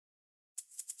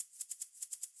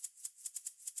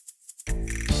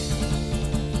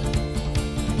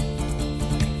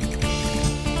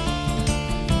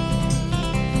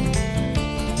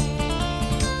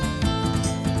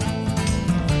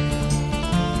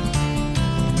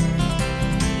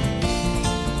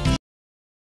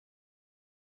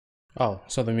Oh,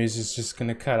 so the music's just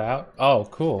gonna cut out? Oh,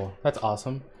 cool. That's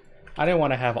awesome. I didn't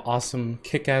want to have awesome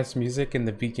kick-ass music in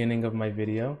the beginning of my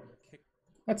video.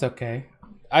 That's okay.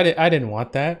 I didn't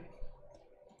want that.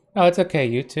 No, it's okay,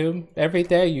 YouTube. Every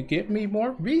day you give me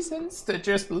more reasons to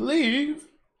just leave.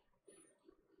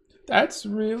 That's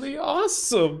really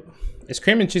awesome. It's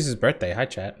Cream and Cheese's birthday. Hi,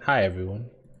 chat. Hi,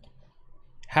 everyone.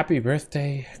 Happy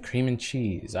birthday, Cream and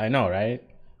Cheese. I know, right?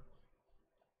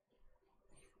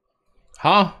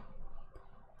 Huh?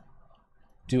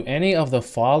 Do any of the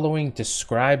following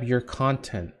describe your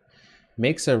content?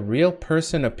 Makes a real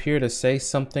person appear to say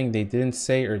something they didn't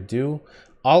say or do,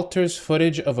 alters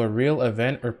footage of a real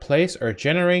event or place, or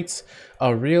generates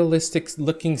a realistic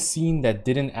looking scene that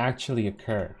didn't actually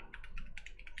occur.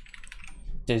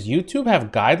 Does YouTube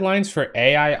have guidelines for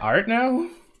AI art now?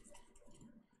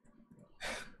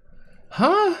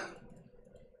 Huh?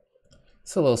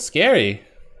 It's a little scary.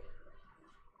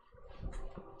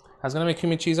 I was gonna make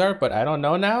cream and cheese art, but I don't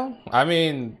know now. I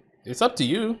mean, it's up to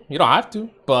you. You don't have to,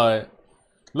 but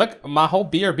look, my whole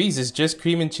BRBs is just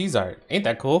cream and cheese art. Ain't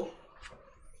that cool?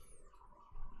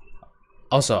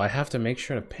 Also, I have to make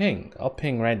sure to ping. I'll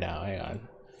ping right now. Hang on.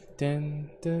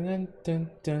 Dun, dun, dun,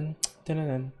 dun, dun,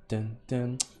 dun,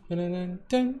 dun, dun,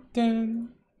 dun, dun.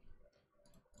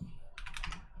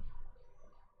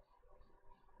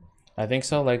 I think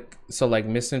so. Like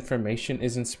misinformation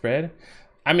isn't spread.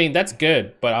 I mean, that's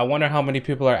good, but I wonder how many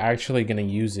people are actually gonna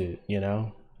use it, you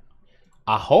know?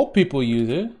 I hope people use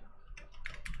it.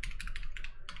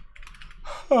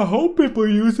 I hope people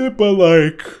use it, but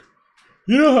like,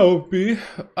 you know how it be.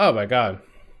 Oh my god.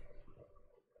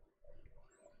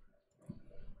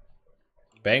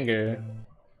 Banger.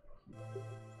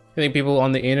 I think people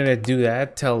on the internet do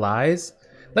that, tell lies.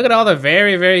 Look at all the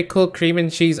very, very cool cream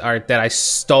and cheese art that I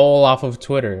stole off of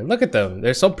Twitter. Look at them,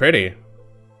 they're so pretty.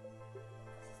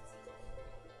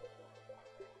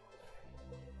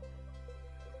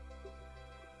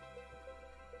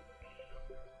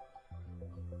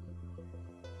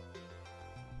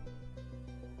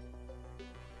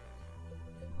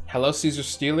 Hello, Caesar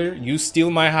Stealer. You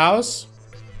steal my house?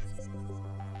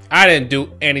 I didn't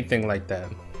do anything like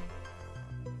that.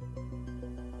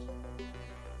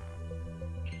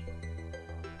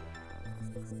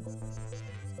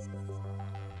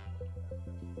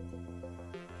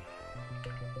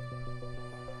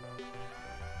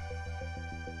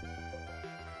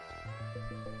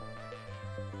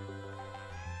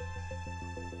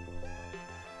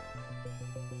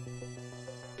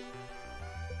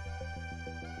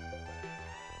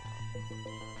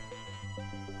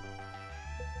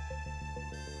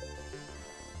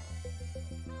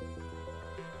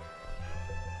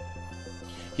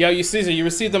 Yo, you Caesar, you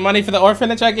received the money for the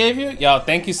orphanage I gave you? Yo,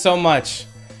 thank you so much.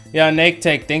 Yo, Nate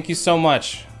Take, thank you so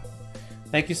much.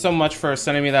 Thank you so much for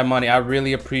sending me that money. I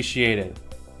really appreciate it.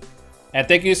 And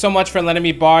thank you so much for letting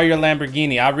me borrow your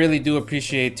Lamborghini. I really do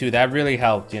appreciate it too. That really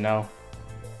helped, you know?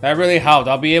 That really helped.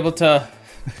 I'll be able to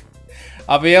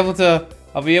look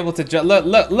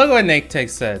what Nate Take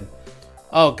said.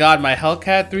 Oh god, my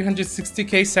Hellcat,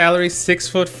 360k salary,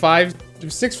 6'5",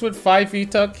 6'5"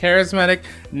 VTUC, charismatic,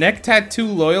 neck tattoo,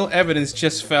 loyal evidence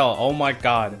just fell. Oh my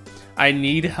god. I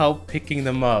need help picking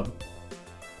them up.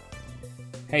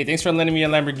 Hey, thanks for lending me a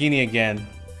Lamborghini again.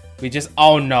 We just,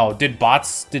 oh no, did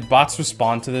bots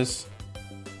respond to this?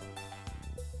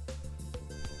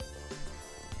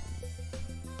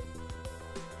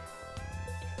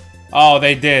 Oh,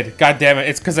 they did. God damn it.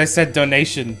 It's because I said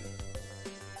donation.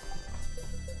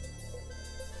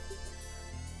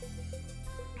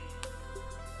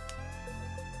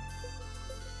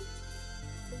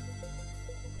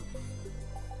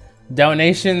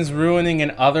 Donations ruining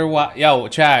an otherwise. Yo,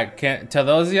 chat, to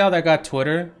those of y'all that got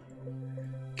Twitter,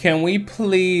 can we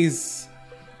please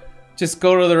just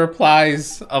go to the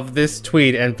replies of this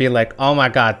tweet and be like, oh my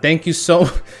god, thank you so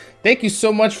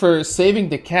much for saving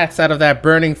the cats out of that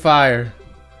burning fire.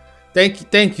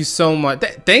 Thank you so much.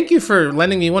 Thank you for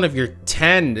lending me one of your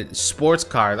 10 sports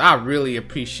cars. I really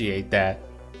appreciate that.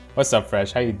 What's up,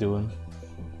 Fresh? How you doing?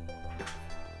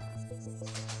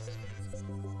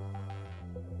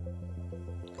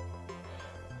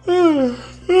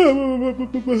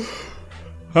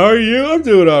 How are you? I'm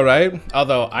doing all right.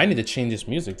 Although I need to change this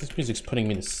music. This music's putting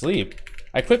me to sleep.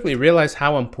 I quickly realized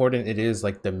how important it is.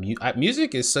 Like the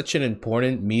music is such an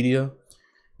important media.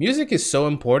 Music is so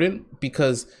important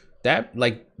because that,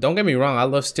 like, don't get me wrong, I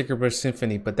love Stickerburst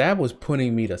Symphony, but that was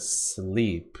putting me to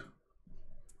sleep.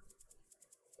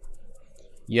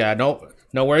 Yeah,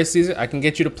 no worries, Caesar. I can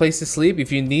get you to place to sleep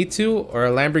if you need to, or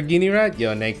a Lamborghini ride.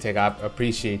 Yo, Nate, I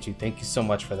appreciate you. Thank you so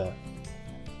much for that.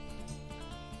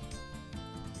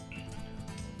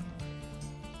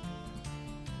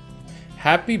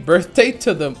 Happy birthday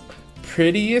to the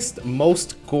prettiest,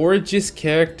 most gorgeous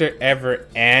character ever,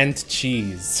 and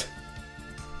cheese.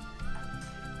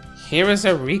 Here is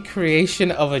a recreation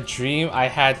of a dream I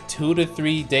had 2 to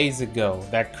 3 days ago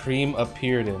that Cream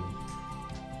appeared in.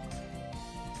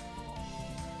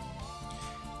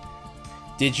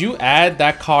 Did you add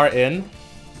that car in?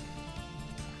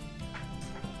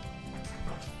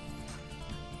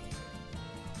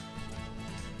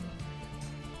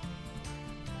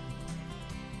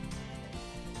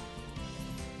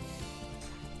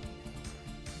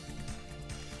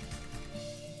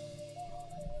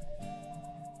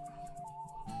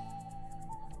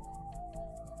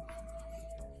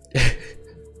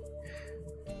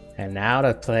 And now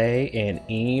to play in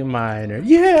E minor.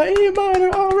 Yeah, E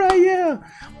minor, alright, yeah.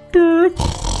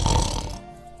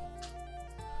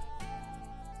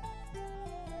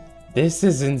 This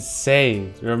is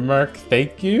insane. Remark,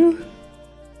 thank you.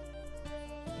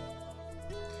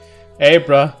 Hey,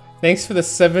 bruh. Thanks for the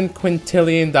 $7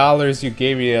 quintillion you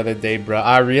gave me the other day, bruh.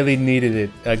 I really needed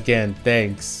it. Again,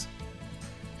 thanks.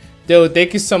 Dude,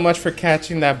 thank you so much for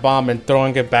catching that bomb and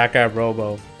throwing it back at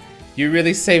Robo. You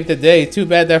really saved the day. Too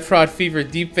bad that CesarFever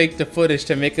deepfaked the footage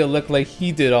to make it look like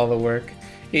he did all the work.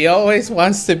 He always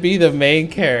wants to be the main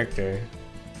character.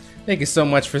 Thank you so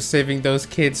much for saving those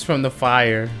kids from the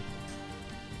fire.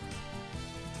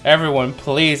 Everyone,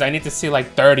 please, I need to see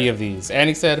like 30 of these.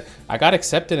 Annie said, I got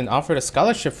accepted and offered a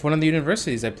scholarship for one of the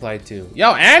universities I applied to.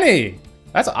 Yo, Annie!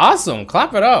 That's awesome.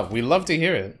 Clap it up. We love to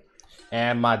hear it.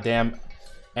 And my damn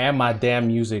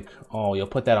music. Oh, you'll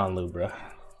put that on loop, bro.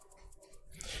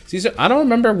 Caesar, I don't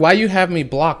remember why you have me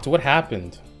blocked. What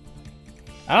happened?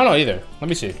 I don't know either. Let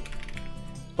me see.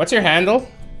 What's your handle?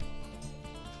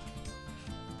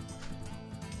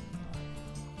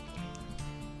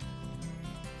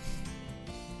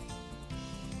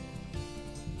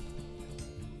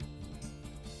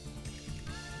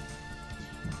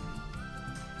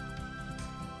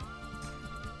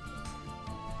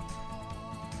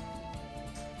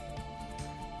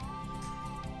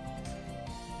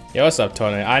 Yo, what's up,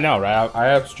 Tony? I know, right? I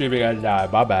am streaming and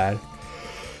my bad.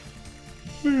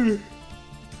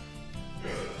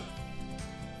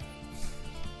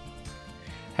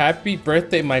 Happy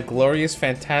birthday, my glorious,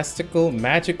 fantastical,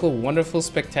 magical, wonderful,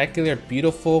 spectacular,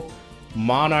 beautiful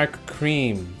Monarch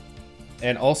Cream.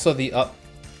 And also the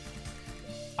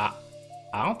I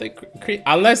don't think cream,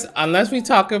 unless we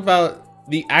talk about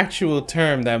the actual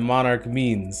term that Monarch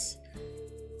means.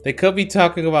 They could be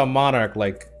talking about Monarch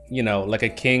like, you know, like a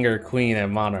king or queen at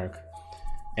Monarch.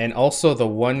 And also the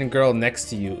one girl next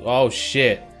to you. Oh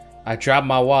shit. I dropped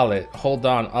my wallet. Hold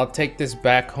on, I'll take this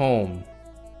back home.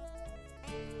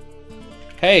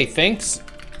 Hey, thanks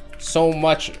so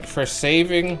much for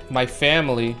saving my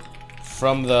family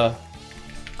from the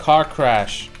car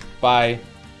crash by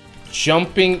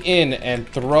jumping in and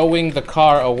throwing the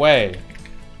car away.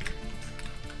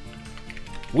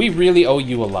 We really owe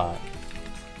you a lot.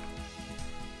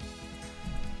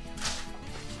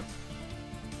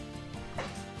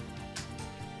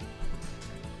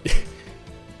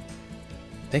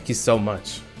 Thank you so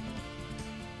much.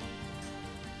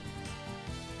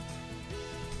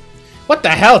 What the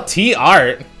hell,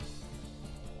 T-Art?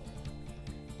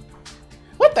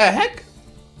 What the heck?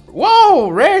 Whoa,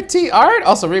 rare T-Art?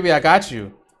 Also, Ruby, I got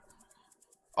you.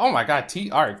 Oh my god,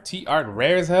 T-Art. T-Art,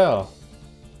 rare as hell.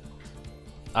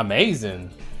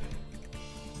 Amazing.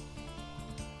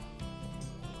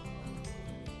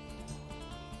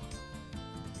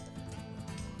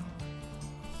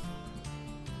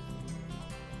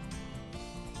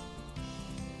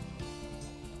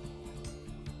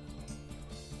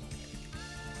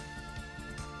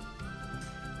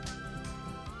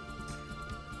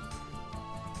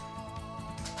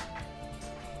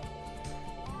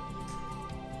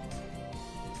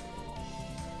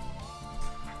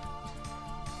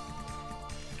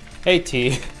 Hey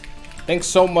T, thanks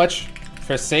so much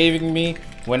for saving me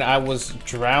when I was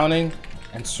drowning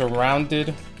and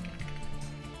surrounded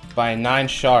by 9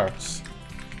 sharks.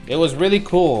 It was really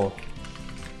cool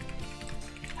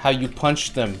how you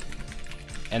punched them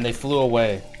and they flew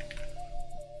away.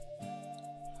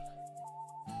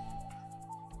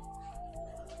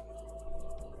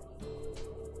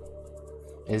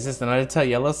 Is this an Undertale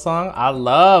Yellow song? I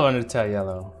love Undertale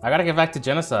Yellow. I gotta get back to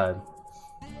Genocide.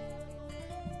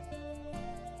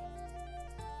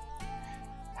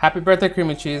 Happy birthday,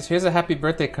 Cream and Cheese. Here's a happy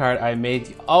birthday card I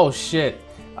made. Oh shit.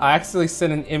 I actually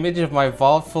sent an image of my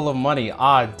vault full of money.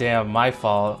 Ah, damn, my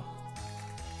fault.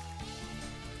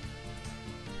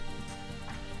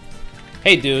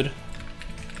 Hey dude.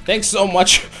 Thanks so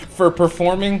much for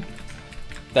performing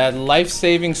that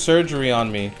life-saving surgery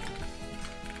on me.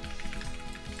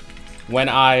 when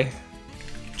I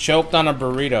choked on a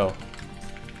burrito.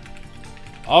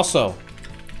 Also,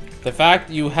 the fact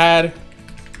you had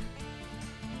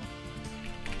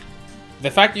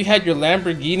your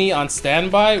Lamborghini on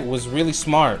standby was really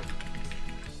smart.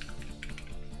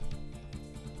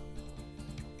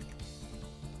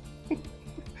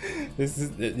 This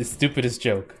is the stupidest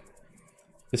joke.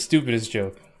 The stupidest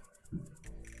joke.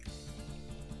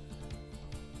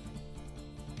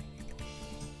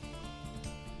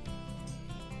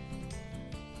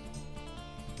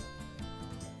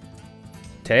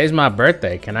 Today's my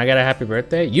birthday. Can I get a happy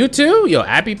birthday? You too? Yo,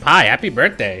 happy pie. Happy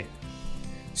birthday.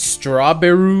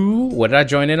 Strawberry. What did I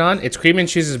join in on? It's Cream and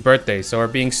Cheese's birthday, so we're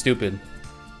being stupid.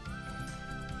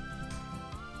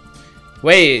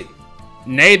 Wait,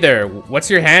 Nather, what's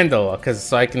your handle? Cause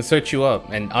so I can search you up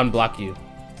and unblock you.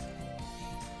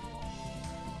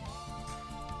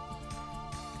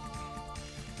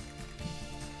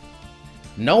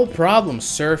 No problem,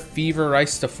 Sir Fever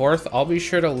Rice the Fourth. I'll be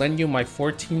sure to lend you my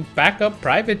 14 backup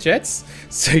private jets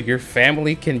so your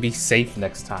family can be safe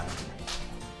next time.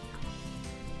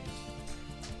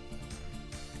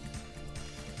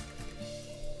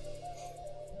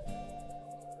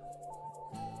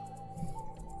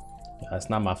 That's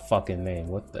not my fucking name.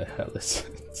 What the hell is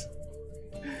it?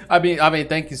 I mean,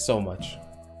 thank you so much.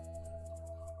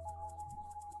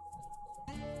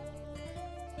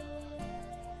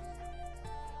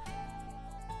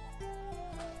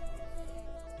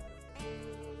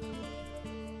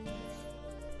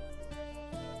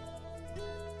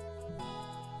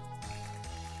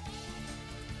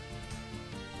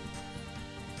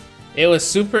 It was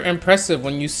super impressive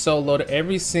when you soloed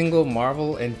every single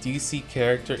Marvel and DC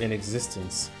character in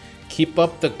existence. Keep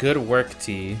up the good work,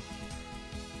 T.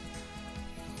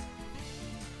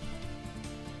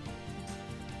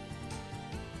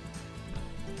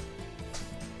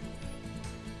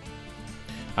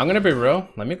 I'm gonna be real.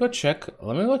 Let me go check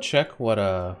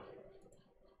what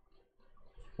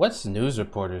what's News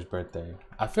Reporter's birthday?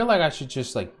 I feel like I should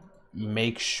just like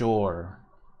make sure.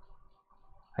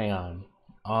 Hang on.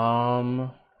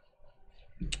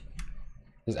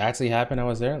 This actually happened. I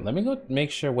was there. Let me go make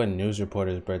sure when News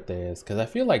Reporter's birthday is, because I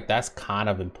feel like that's kind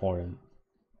of important.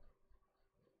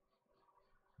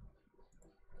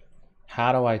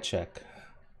 How do I check?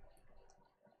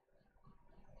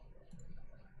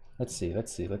 Let's see.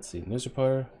 News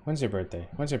Reporter. When's your birthday?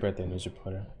 When's your birthday, News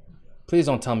Reporter? Please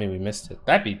don't tell me we missed it.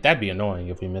 That'd be annoying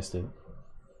if we missed it.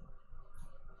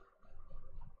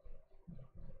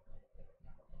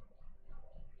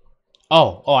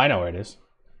 Oh, I know where it is.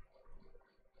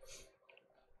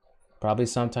 Probably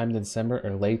sometime in December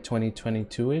or late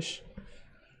 2022-ish.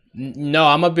 No,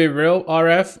 I'm gonna be real,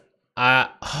 RF.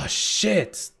 Oh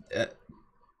shit.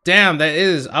 Damn, that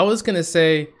is. I was gonna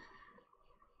say.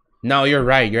 No, you're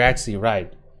right. You're actually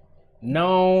right.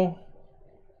 No.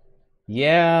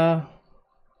 Yeah.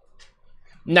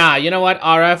 Nah, you know what,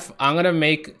 RF? I'm gonna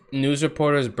make News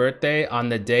Reporter's birthday on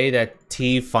the day that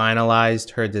T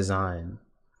finalized her design.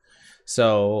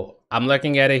 So I'm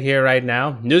looking at it here right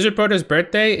now. News Reporter's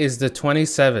birthday is the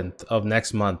 27th of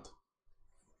next month.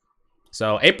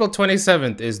 So April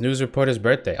 27th is News Reporter's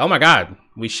birthday. Oh my God,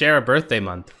 we share a birthday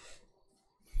month.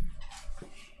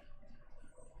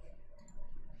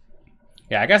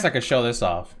 Yeah, I guess I could show this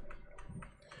off.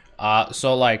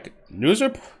 So like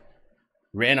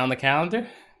written on the calendar.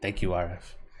 Thank you,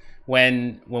 RF.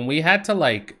 When we had to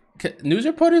like, News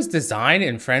Reporter's design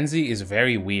in Frenzy is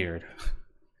very weird.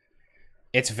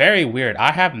 It's very weird.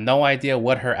 I have no idea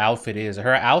what her outfit is.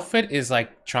 Her outfit is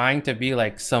like trying to be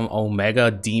like some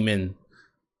Omega demon,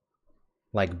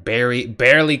 like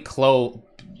barely clothes,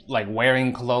 like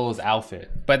wearing clothes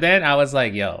outfit. But then I was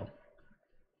like, yo,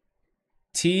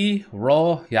 T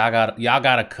roll, y'all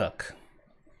gotta cook.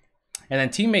 And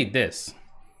then T made this,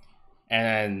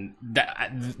 and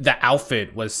the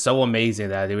outfit was so amazing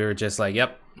that we were just like,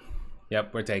 yep,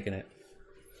 we're taking it.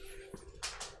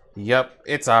 Yep,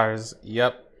 it's ours.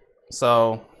 Yep.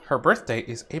 So her birthday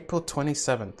is April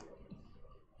 27th.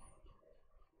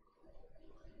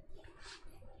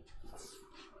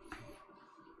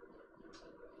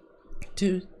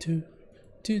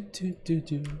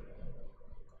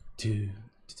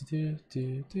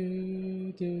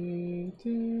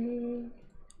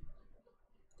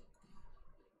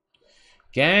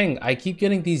 Gang, I keep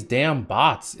getting these damn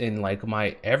bots in like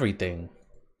my everything.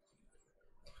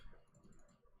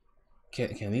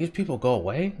 Can these people go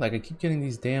away? Like, I keep getting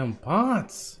these damn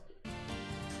bots.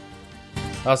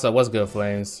 Also, what's good,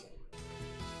 Flames?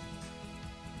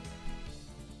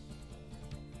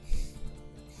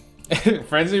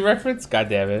 Frenzy reference? God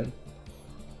damn it.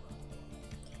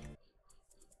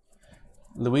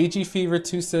 Luigi Fever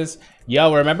 2 says,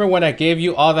 yo, remember when I gave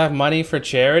you all that money for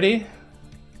charity?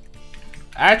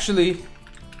 Actually,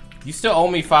 you still owe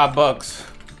me $5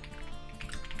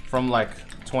 from like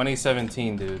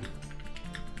 2017, dude.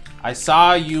 I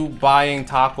saw you buying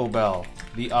Taco Bell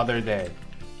the other day.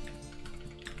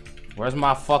 Where's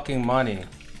my fucking money?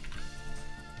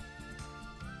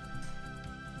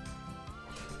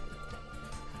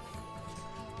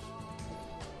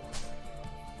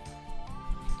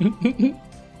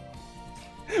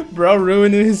 Bro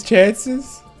ruining his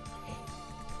chances?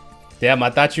 Damn, I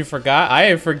thought you forgot. I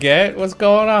didn't forget. What's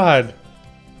going on?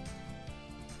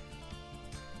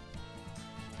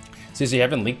 Cesar, you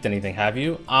haven't leaked anything, have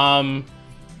you?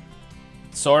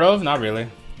 Sort of, not really.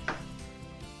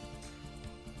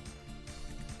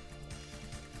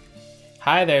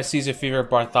 Hi there, CesarFever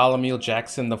Bartholomew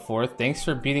Jackson IV. Thanks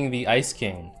for beating the Ice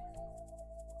King.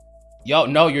 Yo,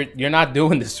 no, you're not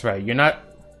doing this right. You're not.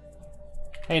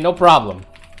 Hey, no problem.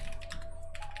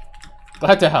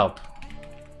 Glad to help.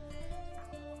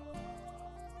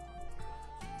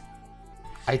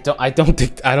 I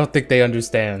don't think they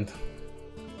understand.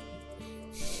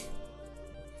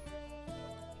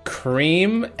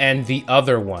 Cream and the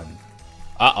other one.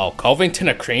 Uh-oh, Covington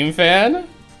a Cream fan?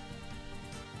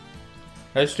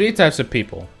 There's three types of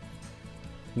people.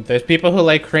 There's people who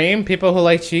like cream, people who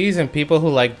like cheese, and people who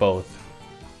like both.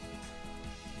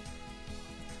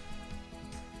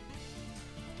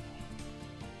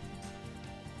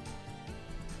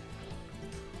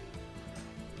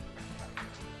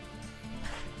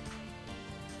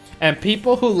 And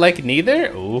people who like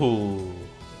neither? Ooh.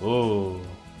 Ooh.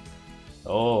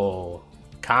 Oh.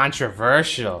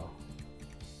 Controversial.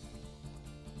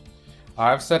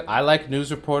 RF said, I like News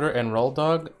Reporter and Roll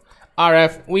Dog.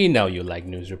 RF, we know you like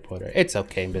News Reporter. It's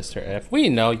okay, Mr. F. We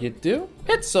know you do.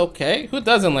 It's okay. Who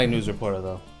doesn't like News Reporter,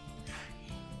 though?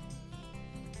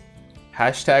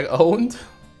 Hashtag owned?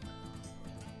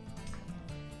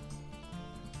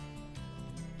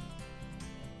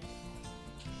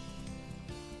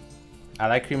 I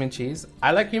like cream and cheese.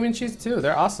 I like cream and cheese too.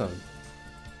 They're awesome.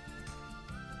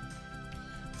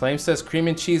 Flame says cream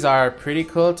and cheese are pretty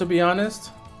cool, to be honest.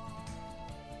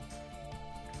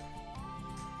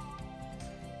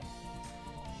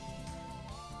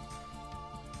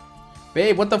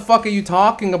 Babe, what the fuck are you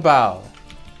talking about?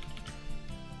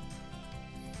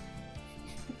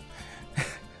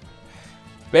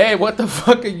 Babe, what the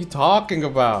fuck are you talking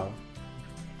about?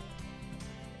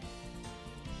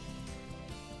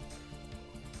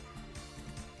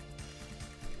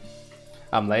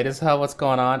 I'm late as hell. What's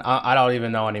going on? I don't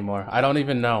even know anymore. I don't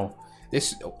even know.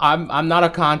 I'm not a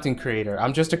content creator.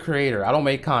 I'm just a creator. I don't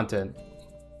make content.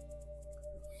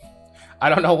 I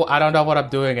don't know what I'm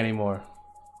doing anymore.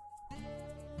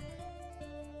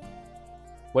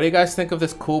 What do you guys think of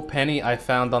this cool penny I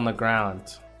found on the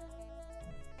ground?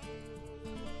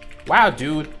 Wow,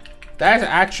 dude. That is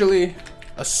actually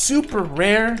a super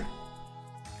rare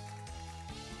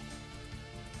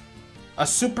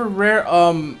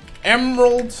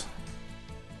emerald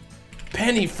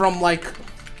penny from like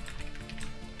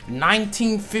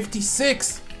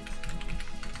 1956.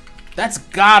 That's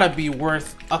gotta be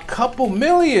worth a couple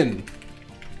million.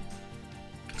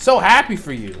 So happy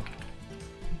for you.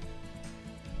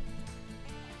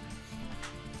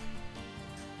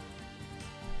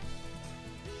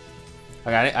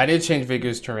 Okay, I did change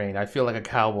Vigor's terrain. I feel like a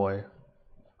cowboy.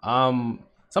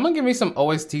 Someone give me some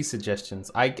OST suggestions.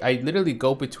 I literally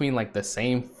go between like the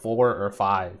same 4 or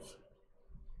 5.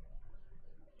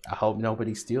 I hope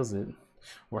nobody steals it.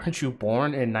 Weren't you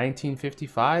born in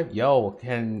 1955? Yo,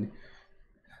 can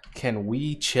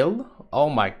we chill? Oh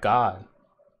my god.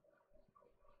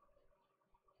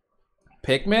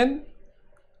 Pikmin?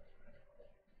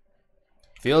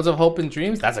 Fields of Hope and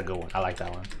Dreams? That's a good one. I like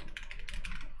that one.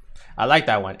 I like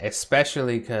that one,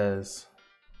 especially because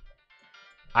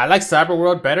I like Cyber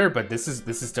World better, but this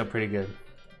is still pretty good.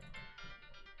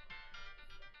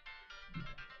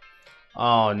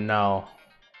 Oh no.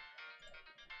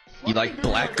 You like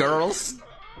black girls?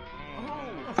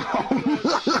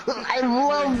 I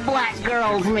love black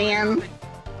girls, man.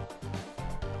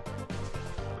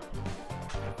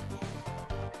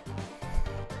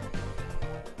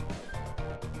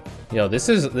 Yo, this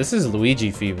is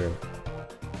Luigi Fever.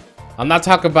 I'm not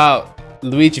talking about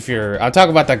Luigi Fever. I'm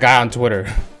talking about that guy on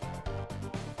Twitter.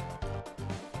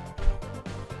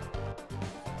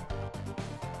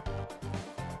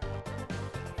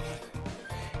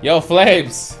 Yo,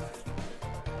 Flames.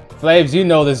 Flames, you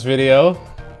know this video.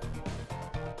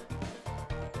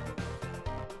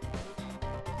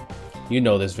 You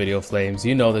know this video, Flames.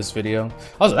 You know this video.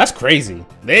 Also, that's crazy.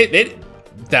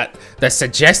 that the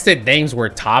suggested names were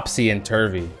Topsy and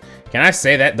Turvy. Can I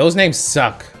say that? Those names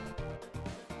suck.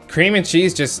 Cream and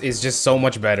cheese is just so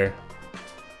much better.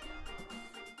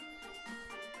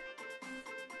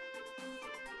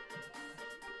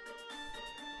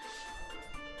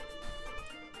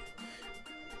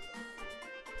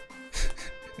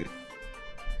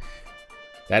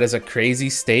 That is a crazy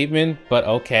statement, but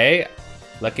okay.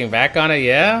 Looking back on it,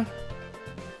 yeah.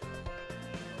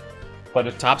 But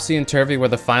if Topsy and Turvy were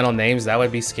the final names, that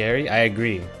would be scary. I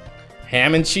agree.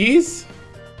 Ham and cheese?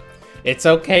 It's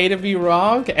okay to be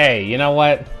wrong? Hey, you know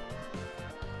what?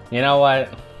 You know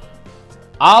what?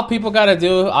 All y'all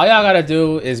gotta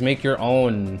do is make your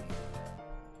own.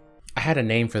 I had a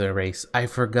name for the race. I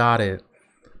forgot it.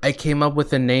 I came up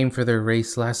with a name for the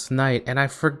race last night and I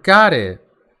forgot it.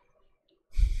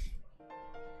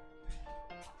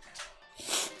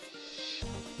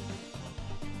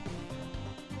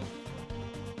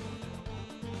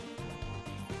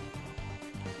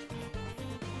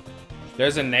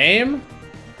 There's a name?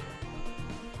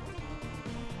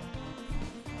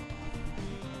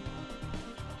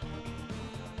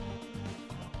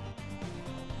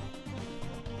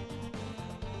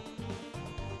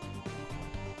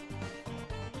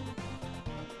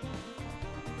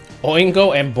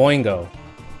 Oingo and Boingo.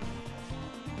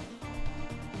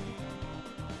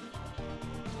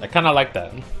 I kind of like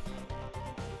that.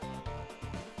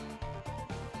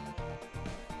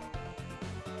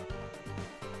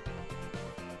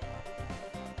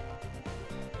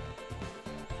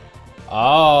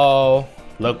 Oh,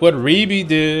 look what Reeby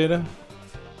did.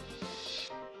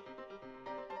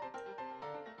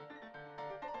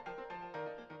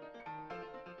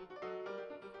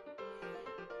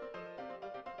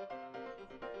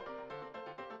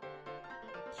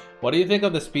 What do you think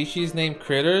of the species name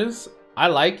Critters? I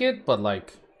like it, but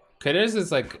like Critters is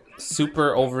like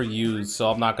super overused, so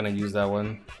I'm not gonna use that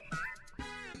one.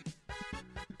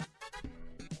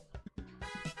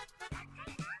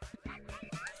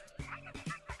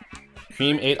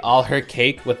 Cream ate all her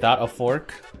cake without a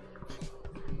fork.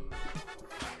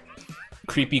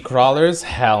 Creepy crawlers?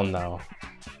 Hell no.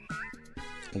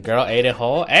 Girl ate it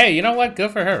whole. Hey, you know what? Good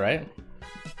for her, right?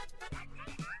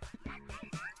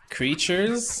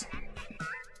 Creatures?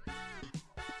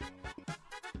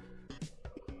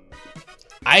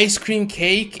 Ice cream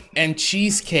cake and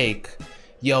cheesecake.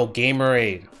 Yo,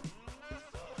 Gamerade.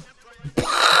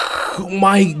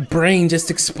 My brain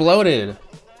just exploded.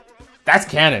 That's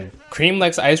canon. Cream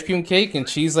likes ice cream cake and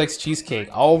cheese likes cheesecake.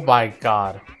 Oh my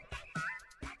god.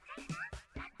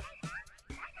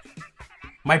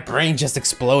 My brain just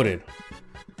exploded.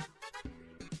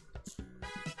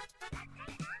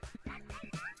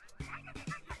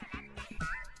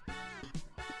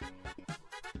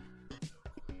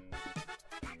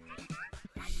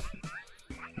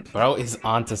 Bro is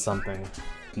onto something.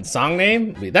 Song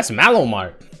name? Wait, that's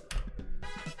Malomart.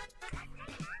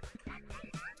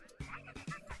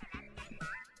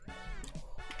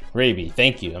 Raby,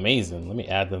 thank you. Amazing. Let me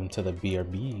add them to the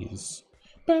BRBs.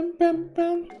 Bum, bum,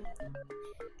 bum.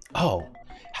 Oh,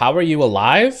 how are you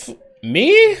alive?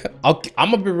 Me? Okay,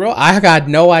 I'm gonna be real. I got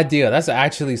no idea. That's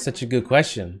actually such a good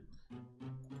question.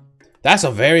 That's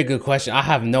a very good question. I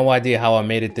have no idea how I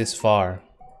made it this far.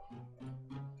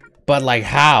 But like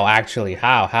how, actually?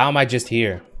 How? How am I just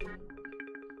here?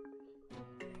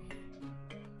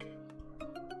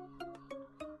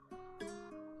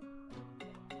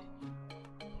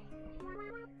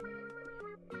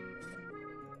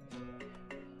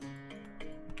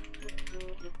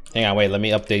 Hang on, wait, let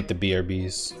me update the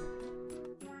BRBs.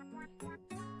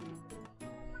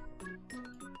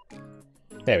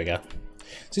 There we go.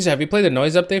 Cesar, have you played the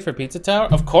noise update for Pizza Tower?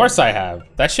 Of course I have.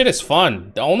 That shit is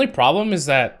fun. The only problem is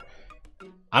that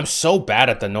I'm so bad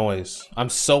at the noise. I'm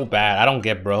so bad. I don't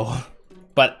get bro.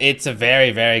 But it's a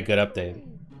very, very good update.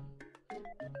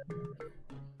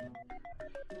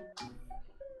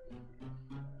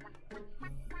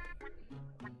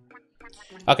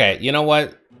 Okay, you know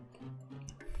what?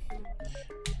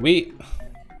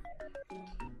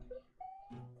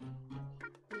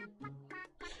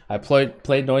 I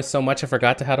played noise so much I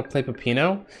forgot how to play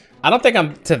Pepino. I don't think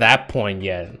I'm to that point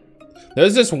yet.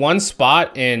 There's this one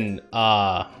spot in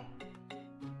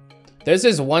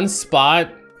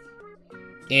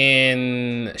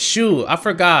shoot, I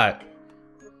forgot.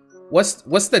 What's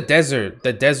the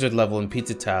desert level in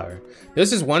Pizza Tower? There's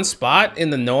this one spot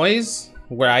in the noise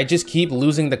where I just keep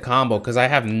losing the combo because I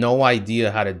have no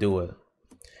idea how to do it.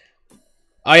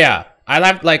 Oh yeah,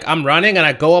 I'm running and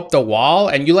I go up the wall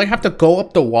and you like have to go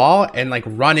up the wall and like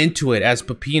run into it as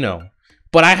Pepino.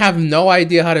 But I have no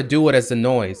idea how to do it as the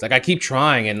noise. Like I keep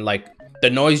trying and like the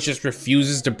noise just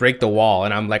refuses to break the wall,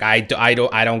 and I'm like, I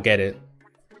don't get it.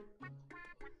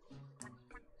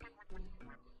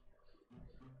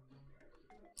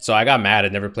 So I got mad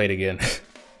and never played again.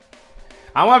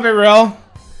 I'm gonna be real.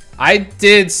 I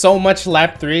did so much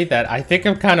lap 3 that I think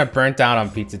I'm kind of burnt out on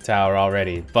Pizza Tower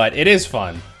already, but it is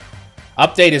fun.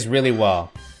 Update is really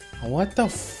well. What the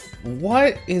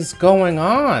what is going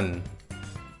on?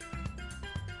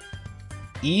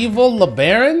 Evil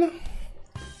LeBaron?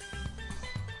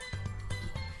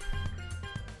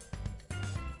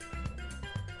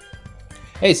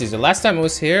 Hey Caesar, last time I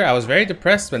was here, I was very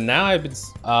depressed, but now I've been,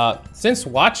 since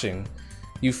watching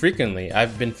you frequently,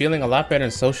 I've been feeling a lot better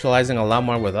and socializing a lot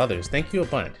more with others. Thank you a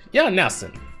bunch. Yeah,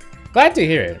 Nelson. Glad to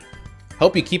hear it.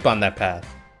 Hope you keep on that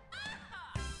path.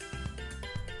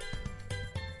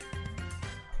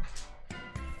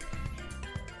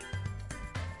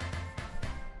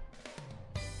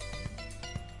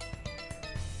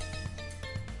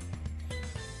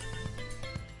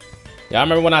 Yeah, I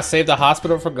remember when I saved the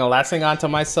hospital for glassing onto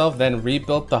myself, then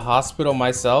rebuilt the hospital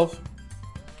myself.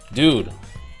 Dude,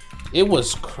 it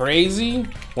was crazy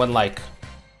when, like,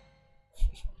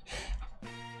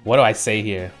 what do I say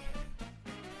here?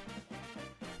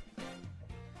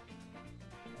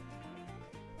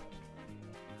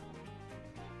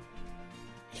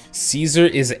 Caesar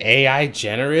is AI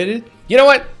generated? You know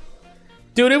what?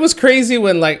 Dude, it was crazy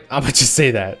when, like, I'm gonna just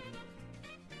say that.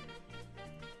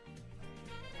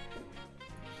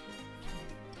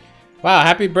 Wow,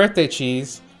 happy birthday,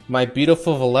 Cheese. My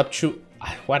beautiful voluptuous...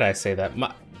 Why did I say that?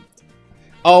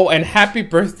 Oh, and happy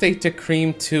birthday to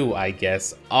Cream too, I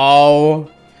guess. Oh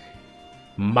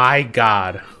my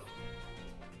god.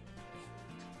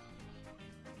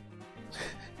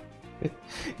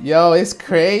 Yo, it's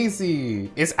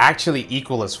crazy. It's actually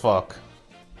equal as fuck.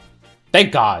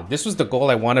 Thank God. This was the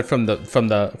goal I wanted from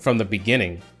the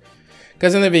beginning.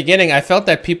 Because in the beginning, I felt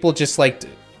that people just liked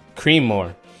Cream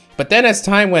more. But then as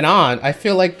time went on, I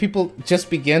feel like people just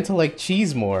began to like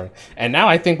Cheese more. And now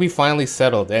I think we finally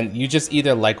settled, and you just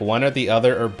either like one or the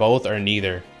other, or both, or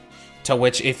neither. To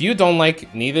which, if you don't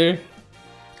like neither,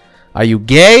 are you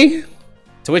gay?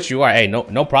 To which you are. Hey,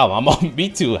 no problem. I'm on. Me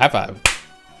too. High five.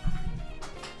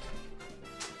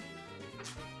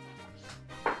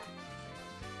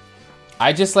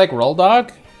 I just like Roll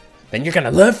Dog? Then you're gonna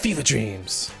love Fever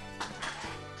Dreams.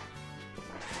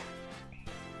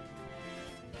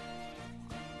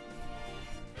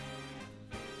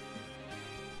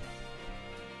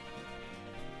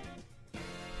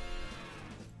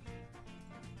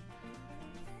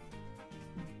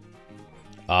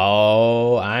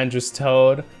 Oh, Andrew's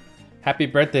Toad. Happy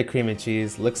birthday, Cream and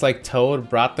Cheese. Looks like Toad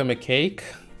brought them a cake.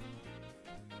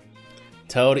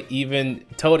 Toad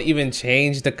even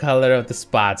changed the color of the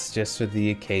spots just for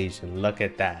the occasion. Look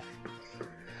at that.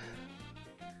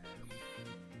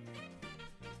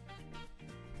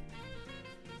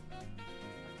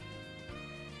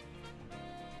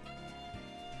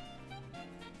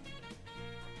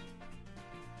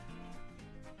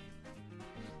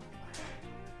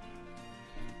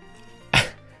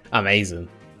 Amazing.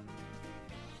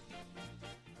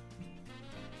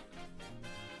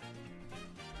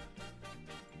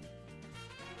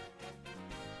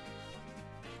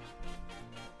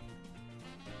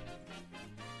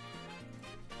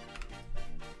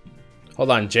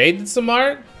 Hold on, Jade did some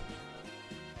art?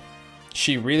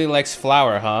 She really likes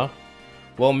flour, huh?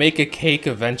 We'll make a cake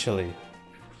eventually.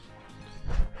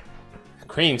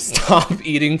 Cream, stop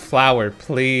eating flour,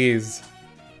 please.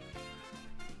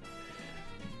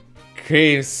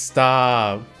 Cream,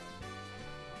 stop.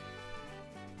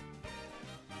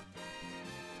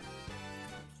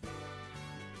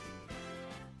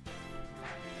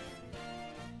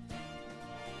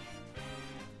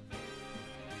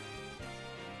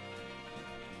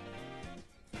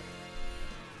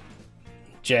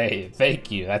 Jay,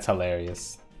 thank you. That's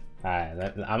hilarious. Alright,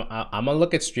 I'm gonna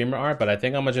look at streamer art, but I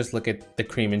think I'm gonna just look at the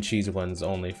cream and cheese ones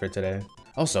only for today.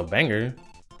 Also, banger.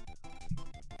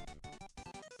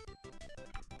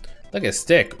 Look at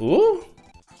Stick. Ooh.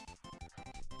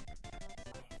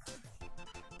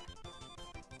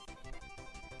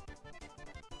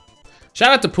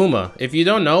 Shout out to Puma. If you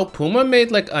don't know, Puma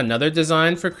made like another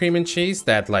design for cream and cheese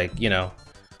that, like, you know,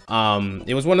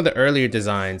 it was one of the earlier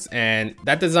designs, and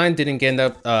that design didn't end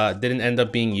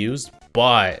up being used,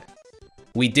 but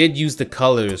we did use the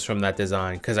colors from that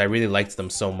design because I really liked them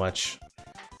so much.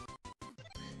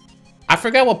 I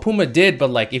forgot what Puma did, but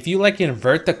like if you like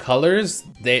invert the colors,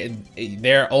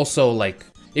 they're also like,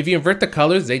 if you invert the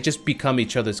colors, they just become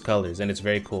each other's colors, and it's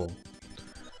very cool.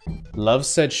 Love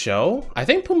said show? I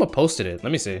think Puma posted it.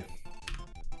 Let me see.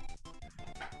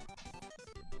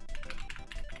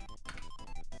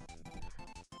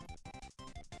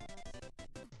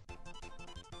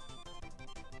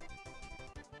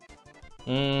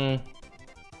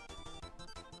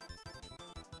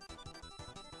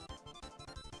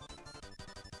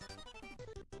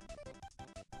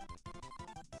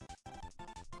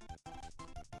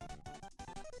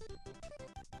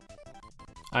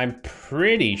 I'm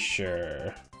pretty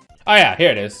sure. Oh yeah,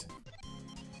 here it is.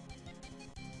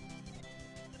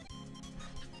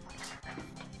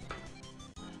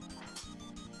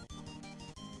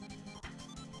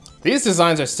 These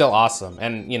designs are still awesome,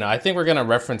 and you know, I think we're gonna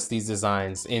reference these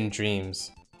designs in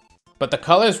Dreams. But the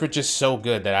colors were just so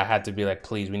good that I had to be like,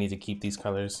 please, we need to keep these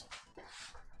colors.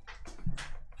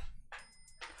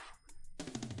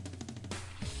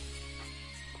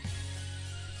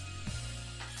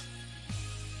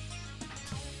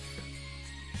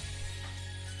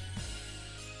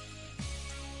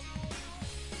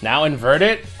 Now invert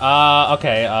it?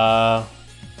 Okay,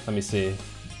 let me see.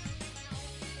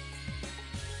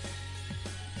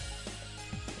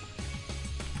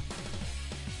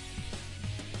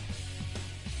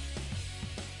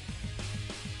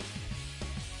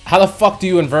 How the fuck do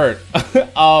you invert?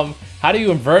 How do you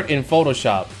invert in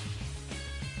Photoshop?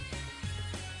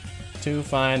 To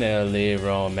finally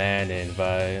Roman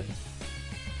invite.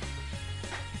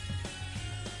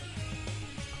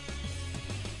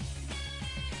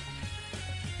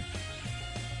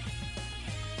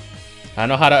 I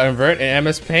know how to invert in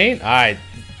MS Paint. All right,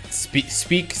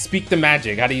 speak the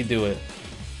magic. How do you do it?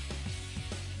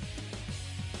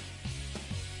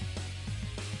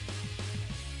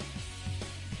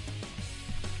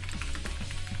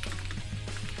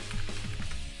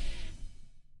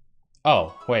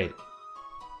 Oh wait,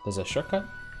 there's a shortcut.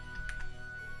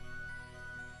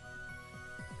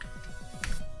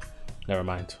 Never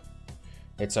mind.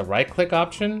 It's a right-click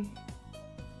option.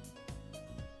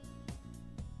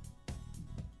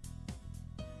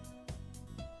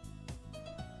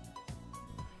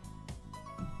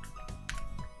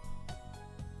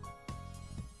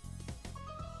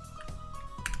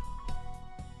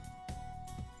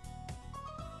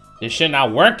 This shit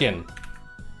not working.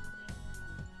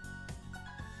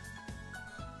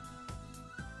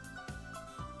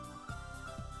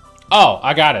 Oh,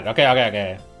 I got it.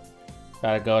 Okay.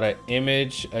 Gotta go to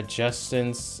image,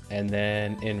 adjustments, and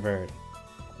then invert.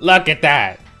 Look at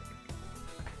that.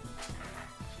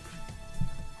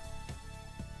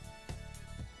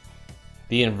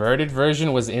 The inverted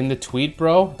version was in the tweet,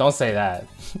 bro? Don't say that.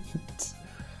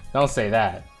 Don't say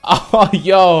that. Oh,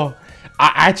 yo.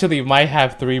 I actually might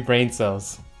have 3 brain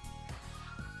cells.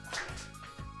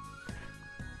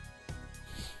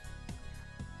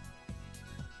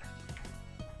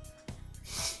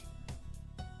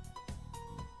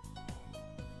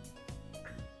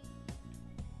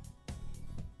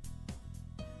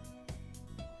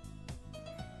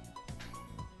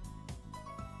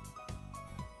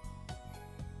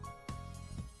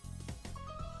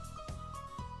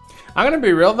 I'm gonna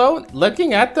be real though,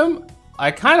 looking at them,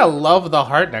 I kind of love the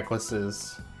heart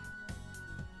necklaces.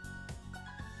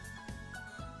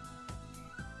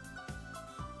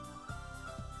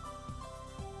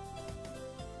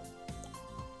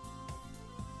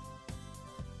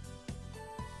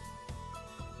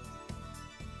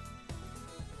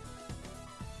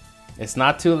 It's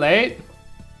not too late?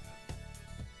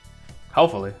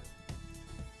 Hopefully.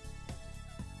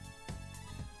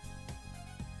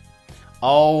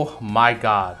 Oh my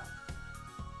god.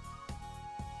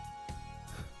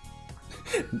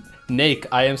 Nake,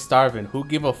 I am starving. Who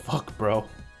give a fuck, bro?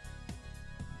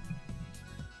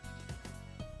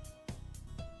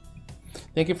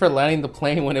 Thank you for landing the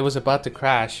plane when it was about to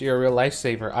crash. You're a real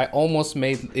lifesaver. I almost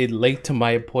made it late to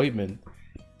my appointment.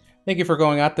 Thank you for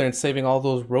going out there and saving all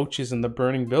those roaches in the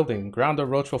burning building. Grounder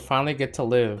Roach will finally get to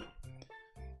live.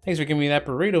 Thanks for giving me that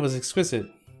burrito. It was exquisite.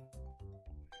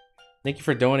 Thank you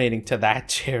for donating to that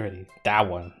charity. That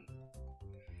one.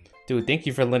 Dude, thank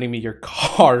you for lending me your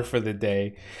car for the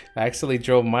day. I actually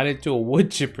drove mine into a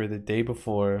wood chipper the day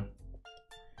before.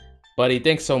 Buddy,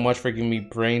 thanks so much for giving me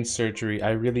brain surgery.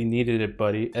 I really needed it,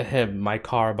 buddy. Ahem, my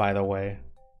car, by the way.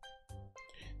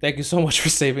 Thank you so much for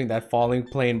saving that falling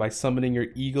plane by summoning your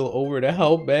eagle over to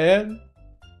help, man.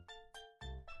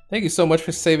 Thank you so much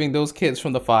for saving those kids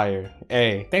from the fire.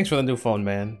 Hey, thanks for the new phone,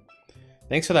 man.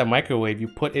 Thanks for that microwave you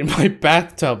put in my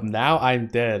bathtub. Now I'm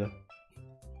dead.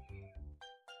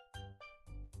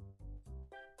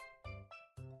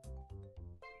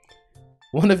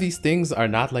 One of these things are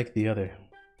not like the other.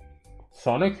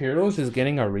 Sonic Heroes is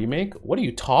getting a remake? What are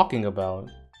you talking about?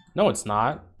 No, it's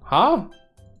not. Huh?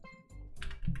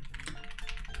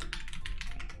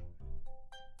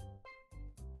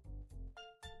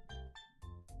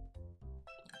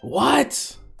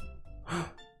 What?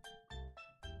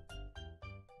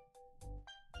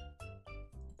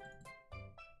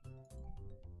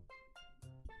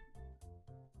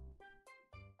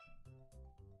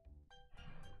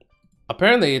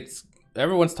 Apparently,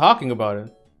 everyone's talking about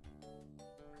it.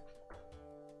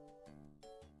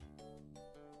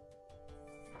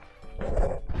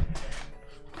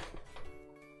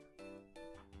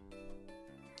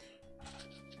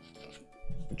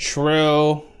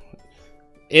 True.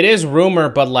 It is rumor,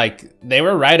 but like they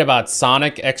were right about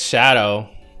Sonic X Shadow.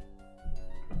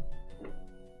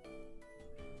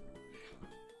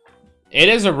 It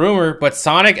is a rumor, but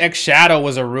Sonic X Shadow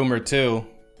was a rumor too.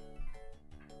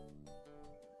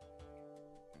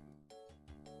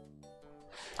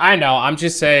 I know, I'm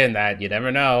just saying that. You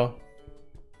never know.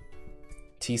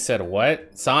 T said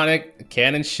what? Sonic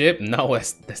Cannon Ship? No,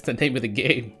 that's the name of the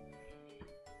game.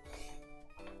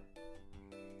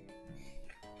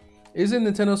 Isn't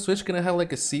Nintendo Switch gonna have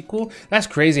like a sequel? That's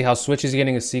crazy how Switch is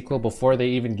getting a sequel before they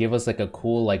even give us like a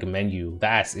cool like menu.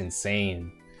 That's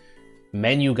insane.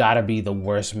 Menu gotta be the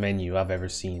worst menu I've ever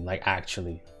seen, like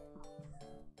actually.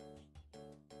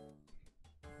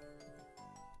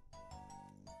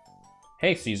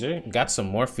 Hey Caesar, got some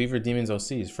more Fever Demons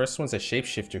OCs. First one's a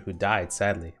shapeshifter who died,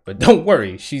 sadly. But don't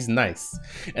worry, she's nice.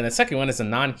 And the second one is a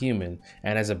non-human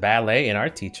and has a ballet and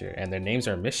art teacher. And their names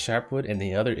are Miss Sharpwood and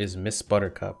the other is Miss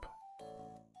Buttercup.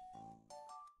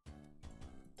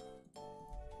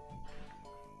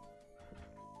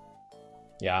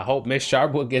 Yeah, I hope Miss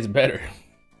Sharpwood gets better.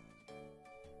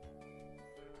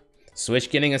 Switch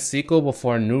getting a sequel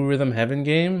before a New Rhythm Heaven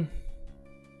game?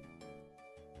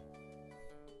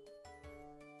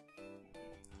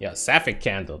 Yeah, Sapphic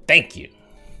Candle, thank you.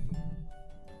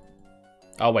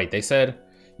 Oh wait, they said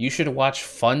you should watch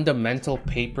Fundamental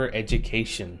Paper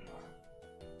Education.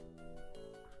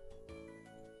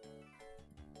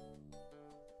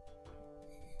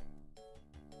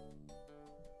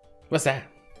 What's that?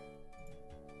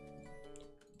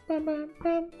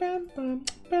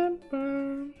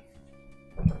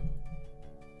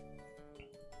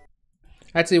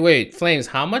 Actually, wait, Flames,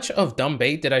 how much of Dumb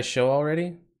Bait did I show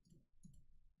already?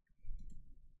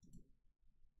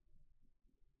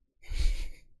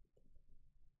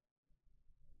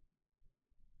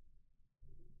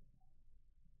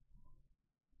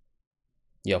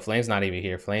 Yo, Flame's not even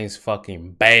here. Flame's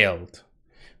fucking bailed.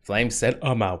 Flame said,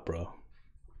 I'm out, bro.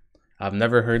 I've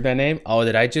never heard that name. Oh,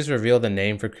 did I just reveal the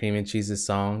name for Cream and Cheese's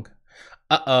song?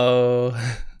 Uh-oh.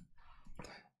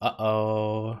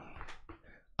 Uh-oh.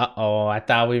 Uh-oh, I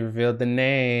thought we revealed the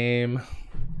name.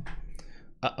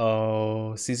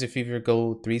 Uh-oh. CesarFever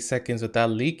go 3 seconds without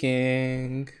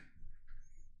leaking.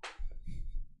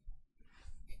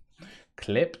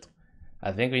 Clipped?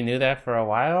 I think we knew that for a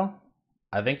while.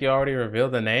 I think you already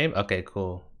revealed the name. Okay,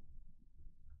 cool.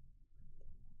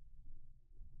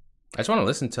 I just want to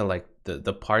listen to like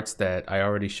the parts that I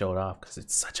already showed off because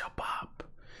it's such a bop.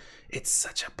 It's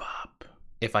such a bop.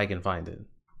 If I can find it.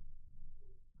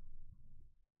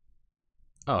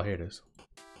 Oh, here it is.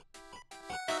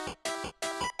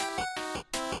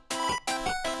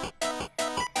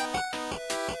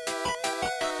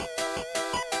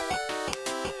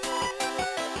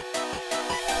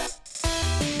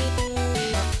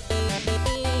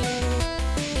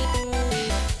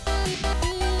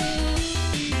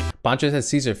 Pancho says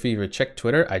CesarFever. Check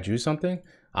Twitter. I drew something.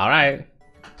 All right.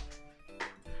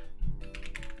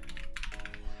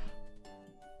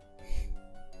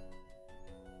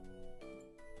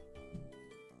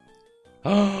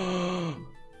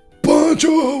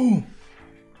 Pancho!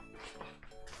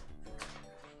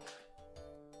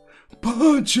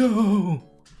 Pancho!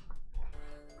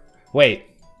 Wait.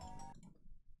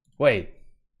 Wait.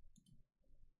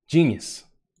 Genius.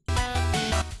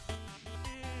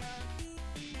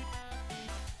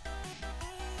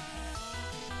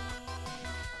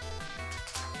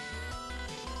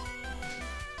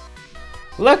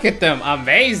 Look at them,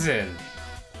 amazing.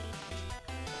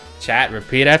 Chat,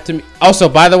 repeat after me. Also,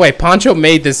 by the way, Pancho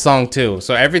made this song too.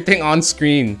 So everything on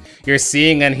screen you're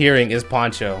seeing and hearing is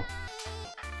Pancho.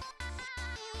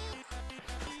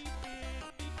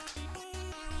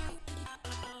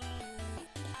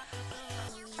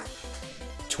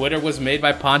 Twitter was made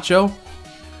by Pancho?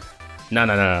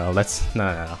 No. Let's,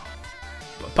 no.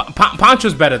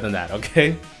 Pancho's better than that,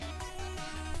 okay?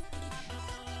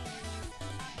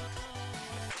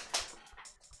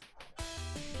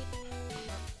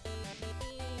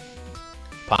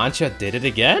 Pancho did it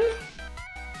again?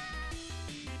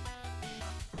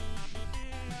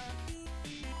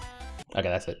 Okay,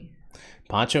 that's it.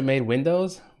 Pancho made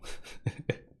Windows?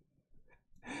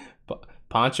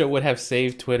 Pancho would have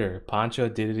saved Twitter. Pancho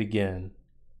did it again.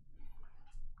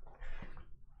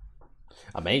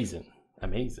 Amazing.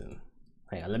 Amazing.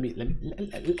 Hang on,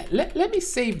 let me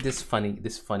save this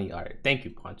funny art. Thank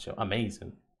you, Pancho.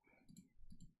 Amazing.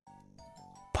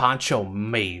 Pancho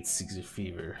made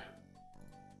CesarFever.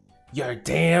 You're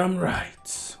damn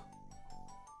right.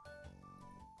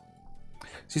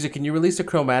 Caesar, can you release the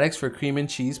chromatics for Cream and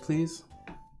Cheese, please?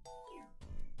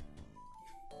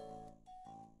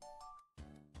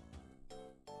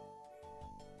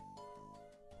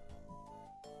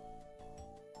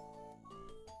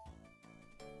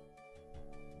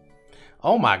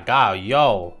 Oh my god,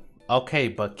 yo. Okay,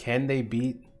 but can they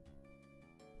beat?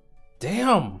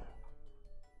 Damn.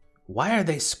 Why are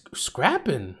they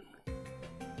scrapping?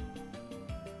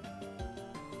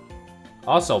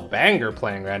 Also, Banger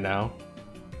playing right now.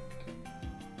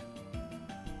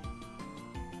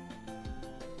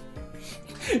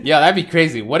 Yeah, that'd be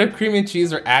crazy. What if Cream and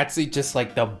Cheese are actually just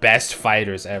like the best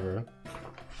fighters ever?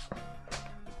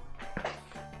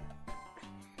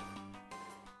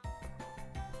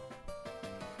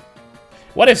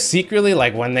 What if secretly,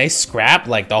 like, when they scrap,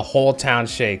 like, the whole town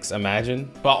shakes,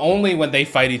 imagine? But only when they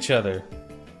fight each other.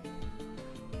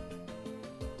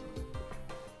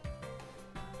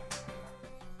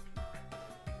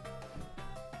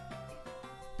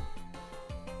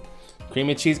 Cream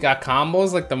and Cheese got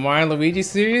combos like the Mario and Luigi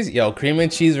series? Yo, Cream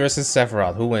and Cheese versus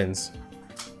Sephiroth, who wins?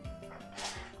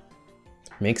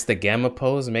 Makes the gamma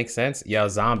pose make sense? Yo,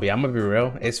 Zombie, I'm gonna be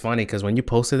real. It's funny because when you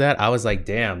posted that, I was like,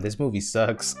 damn, this movie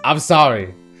sucks. I'm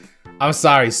sorry. I'm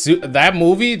sorry. That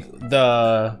movie,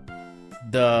 the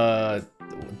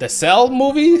Cell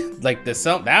movie, like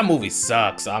that movie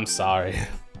sucks. I'm sorry.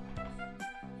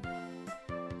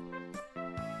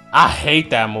 I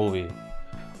hate that movie.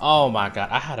 Oh my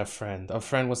god, I had a friend. A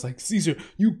friend was like, Caesar,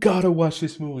 you gotta watch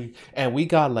this movie. And we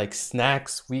got like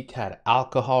snacks, we had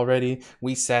alcohol ready.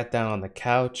 We sat down on the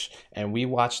couch and we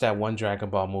watched that one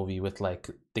Dragon Ball movie with like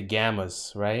the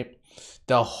Gammas, right?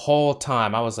 The whole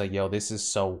time I was like, yo, this is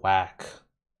so whack.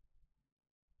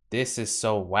 This is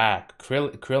so whack.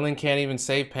 Krillin can't even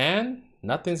save Pan?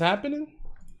 Nothing's happening?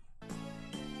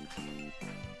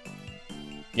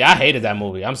 Yeah, I hated that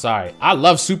movie. I'm sorry. I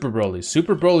love Super Broly.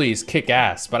 Super Broly is kick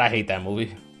ass, but I hate that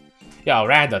movie. Yo,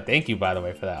 Randa, thank you, by the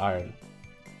way, for that art.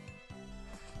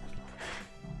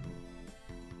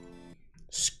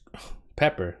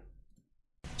 Pepper.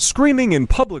 Screaming in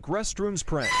public restrooms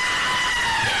prank.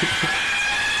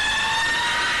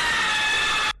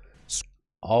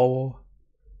 Oh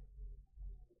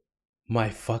my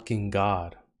fucking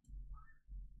god.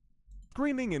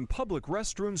 Screaming in public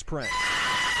restrooms prank.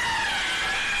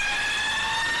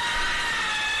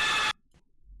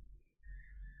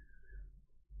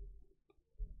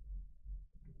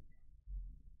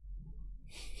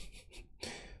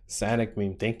 Sonic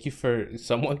meme, thank you for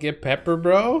someone get Pepper,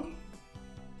 bro.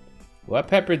 What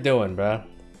Pepper doing, bro?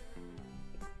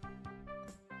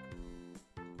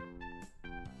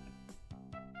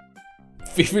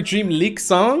 Fever Dream leak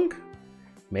song?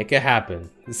 Make it happen.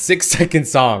 6-second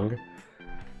song.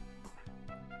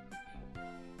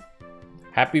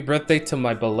 Happy birthday to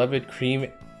my beloved Cream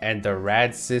and the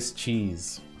Rad Sis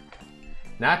Cheese.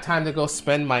 Now time to go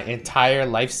spend my entire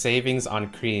life savings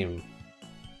on Cream.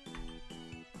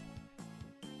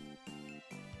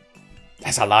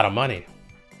 That's a lot of money.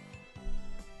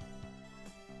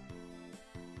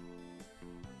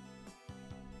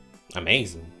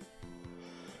 Amazing.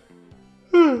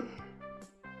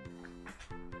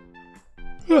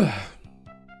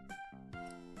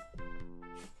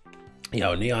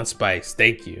 Yo, Neon Spice,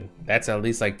 thank you. That's at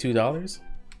least like $2.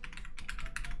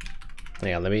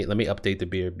 Yeah, let me update the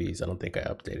BRBs. I don't think I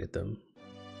updated them.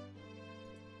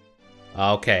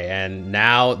 Okay, and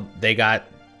now they got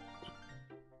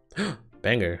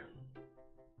Banger.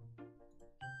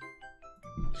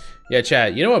 Yeah,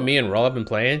 chat, you know what me and Roll have been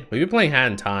playing? We've been playing Hat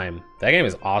in Time. That game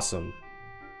is awesome.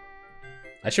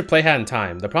 I should play Hat in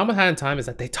Time. The problem with Hat in Time is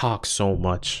that they talk so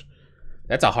much.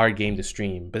 That's a hard game to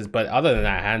stream. But other than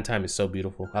that, Hat in Time is so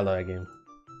beautiful. I love that game.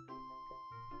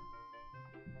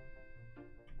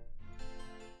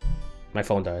 My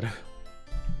phone died.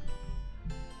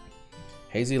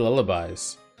 Hazy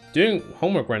Lullabies. Doing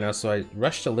homework right now, so I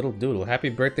rushed a little doodle. Happy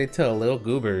birthday to Little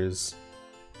Goobers.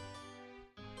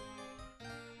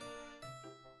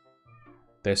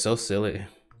 They're so silly.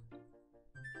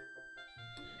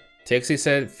 Tixie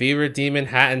said Fever Demon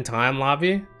Hat in Time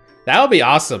lobby. That would be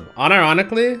awesome.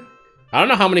 Unironically, I don't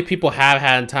know how many people have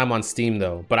Hat in Time on Steam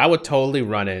though, but I would totally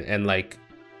run it and like,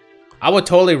 I would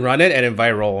totally run it and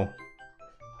invite Roll.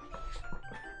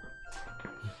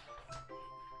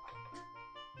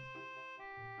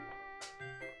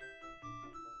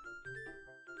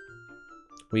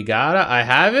 We gotta, I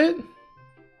have it?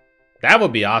 That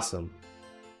would be awesome.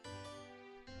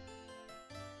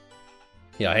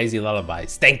 Yo, Hazy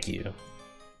Lullabies, thank you.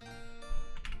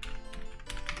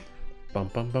 Bum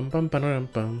bum bum bum bum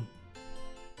bum.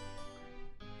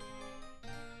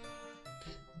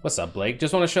 What's up, Blake?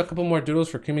 Just want to show a couple more doodles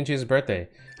for Cream and Cheese's birthday.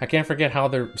 I can't forget how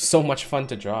they're so much fun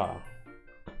to draw.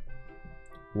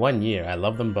 1 year, I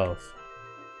love them both.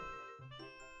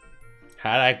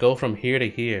 How'd I go from here to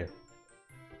here?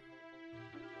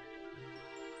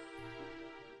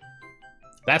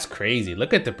 That's crazy.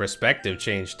 Look at the perspective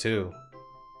change too.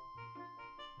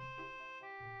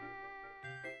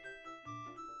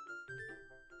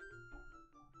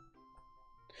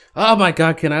 Oh my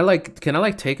god, can I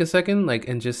like take a second like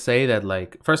and just say that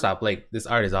like first off, like this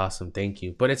art is awesome, thank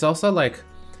you. But it's also like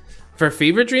for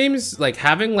Fever Dreams, like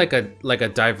having like a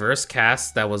diverse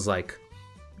cast that was like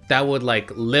that would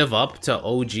like live up to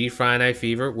OG Friday Night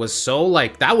Fever was so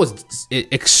like that was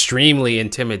extremely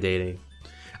intimidating.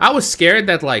 I was scared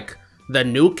that like the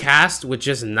new cast would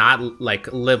just not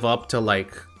like live up to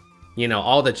like, you know,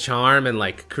 all the charm and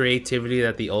like creativity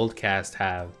that the old cast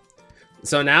have.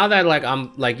 So now that like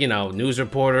I'm like, you know, news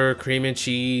reporter, cream and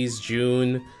cheese,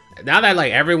 June, now that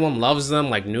like everyone loves them,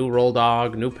 like new Roll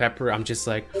Dog, new Pepper, I'm just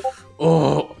like,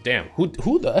 oh damn, who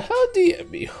the hell DM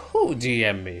me? Who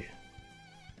DM me?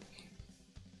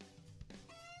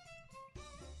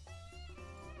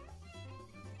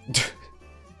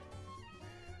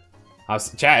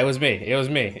 Chat, it was me. It was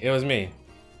me. It was me.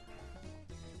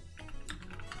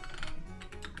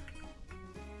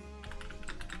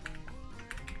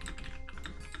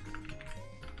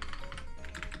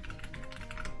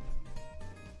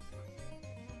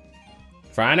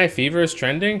 Friday Night Fever is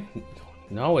trending?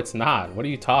 No, it's not. What are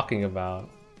you talking about?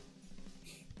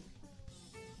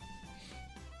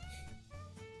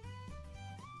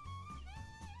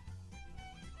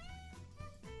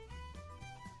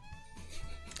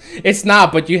 It's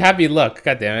not, but you have me look.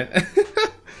 God damn it.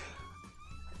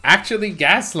 Actually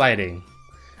gaslighting.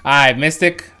 Alright,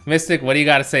 Mystic, what do you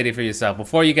gotta say for yourself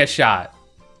before you get shot?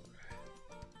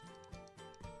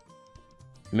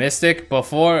 Mystic,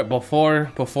 before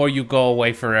you go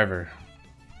away forever.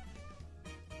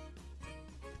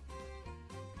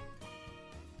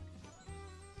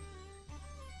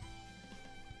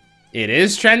 It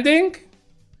is trending?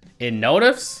 In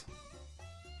notifs?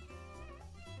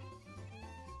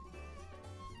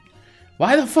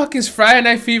 Why the fuck is Friday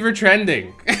Night Fever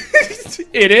trending?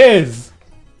 It is.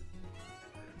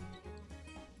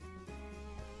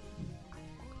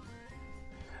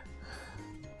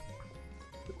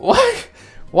 Why?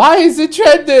 Why is it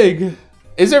trending?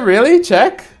 Is it really?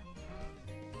 Check.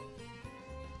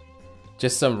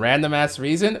 Just some random ass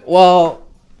reason? Well,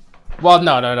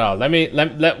 no.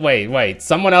 Wait.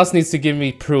 Someone else needs to give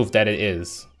me proof that it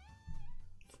is.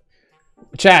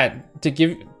 Chat,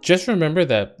 just remember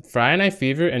that Friday Night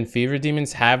Fever and Fever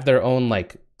Demons have their own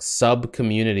like sub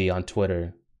community on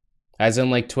Twitter. As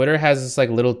in like Twitter has this like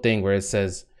little thing where it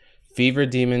says Fever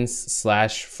Demons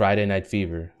 / Friday Night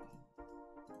Fever.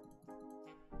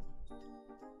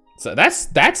 So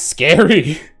that's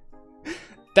scary.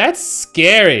 That's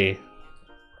scary.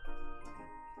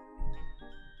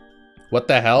 What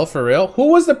the hell, for real? Who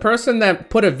was the person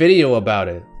that put a video about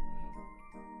it?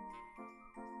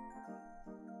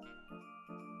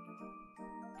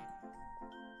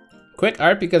 Quick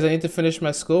art because I need to finish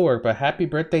my schoolwork, but happy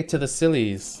birthday to the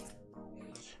sillies.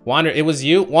 Wander, it was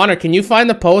you? Wander, can you find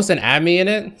the post and add me in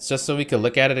it? Just so we can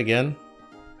look at it again.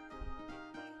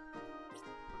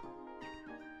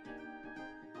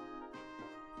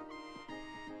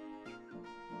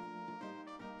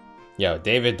 Yo,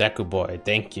 David Deku Boy,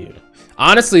 thank you.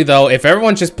 Honestly though, if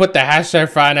everyone just put the hashtag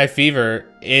Friday Night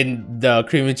Fever in the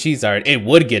cream and cheese art, it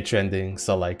would get trending.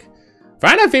 So like,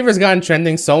 Friday Night Fever's gotten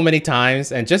trending so many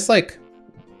times, and just like,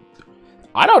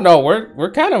 I don't know,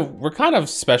 we're kind of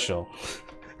special.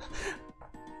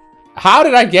 How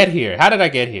did I get here? How did I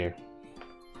get here?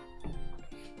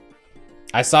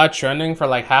 I saw it trending for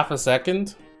like half a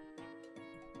second.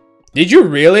 Did you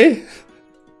really?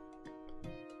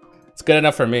 It's good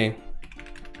enough for me.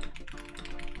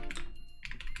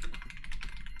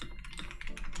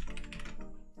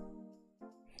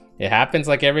 It happens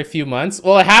like every few months.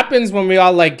 Well, it happens when we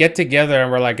all like get together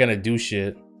and we're like gonna do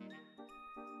shit.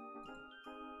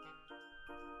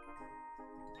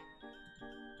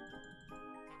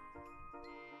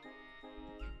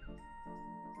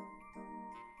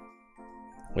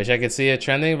 Wish I could see it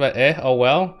trending, but oh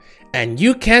well. And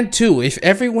you can too if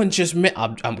everyone just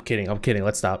I'm kidding,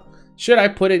 let's stop. Should I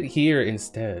put it here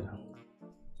instead?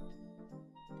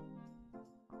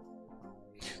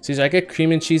 See, I get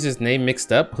Cream and Cheese's name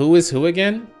mixed up. Who is who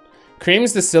again?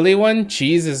 Cream's the silly one,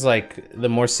 Cheese is like the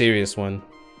more serious one.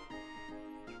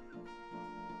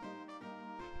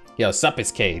 Yo, sup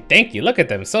is K. Thank you, look at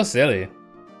them, so silly.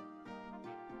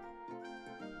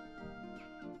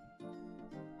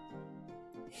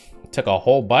 Took a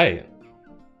whole bite.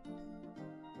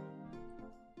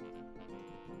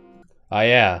 Oh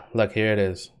yeah, look, here it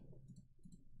is.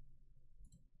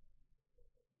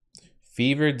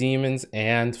 Fever Demons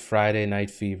and Friday Night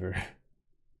Fever.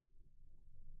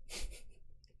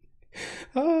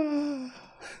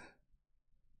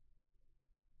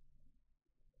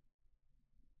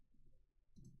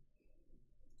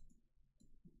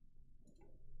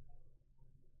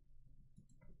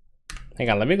 Hang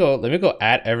on, let me go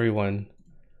add everyone.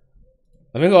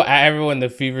 Let me go add everyone in the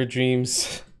Fever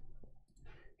Dreams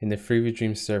in the Fever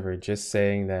Dreams server, just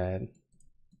saying that.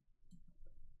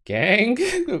 Gang?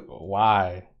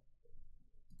 Why?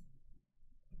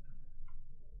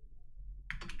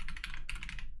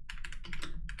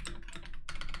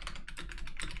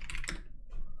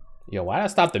 Yo, why did I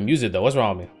stop the music though? What's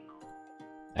wrong with me?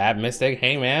 Add mistake?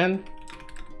 Hey man.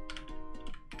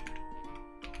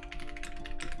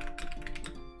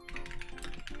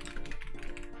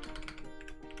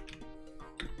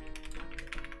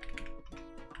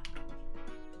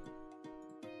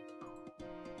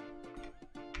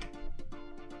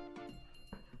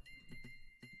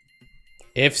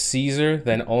 If Caesar,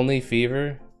 then only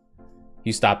Fever.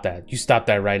 You stop that. You stop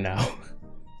that right now.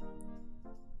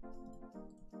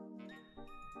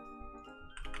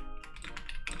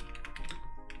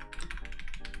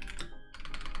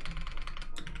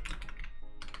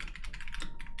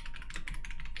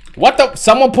 What the?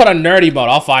 Someone put a nerdy mode.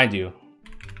 I'll find you.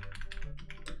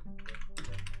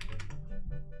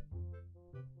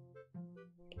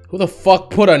 Who the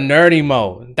fuck put a nerdy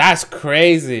mode? That's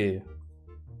crazy.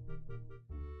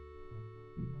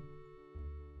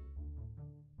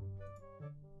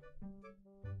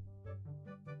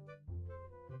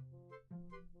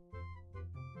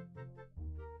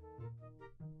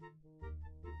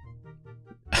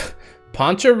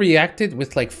 Poncho reacted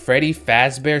with like Freddy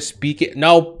Fazbear speaking.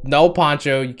 No, no,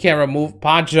 Poncho, you can't remove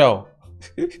Poncho.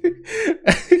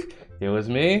 It was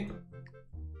me.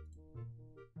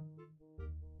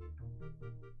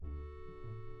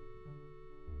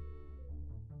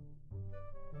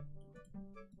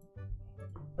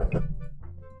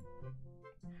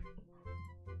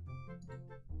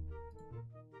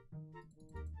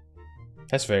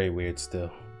 That's very weird still.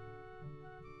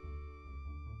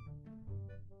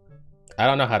 I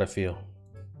don't know how to feel.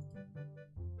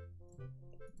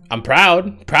 I'm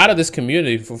proud of this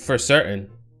community for certain.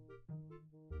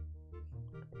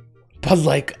 But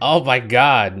like, oh my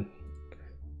God.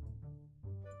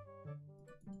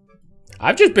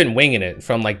 I've just been winging it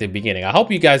from like the beginning. I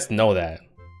hope you guys know that.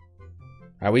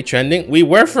 Are we trending? We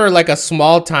were for like a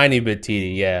small tiny bit,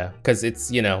 TD, yeah. Cause it's,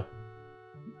 you know,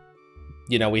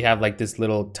 we have like this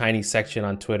little tiny section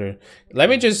on Twitter. Let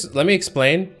me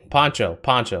explain. Poncho.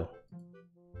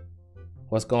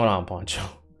 What's going on, Poncho?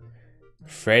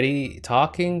 Freddy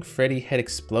talking, Freddy head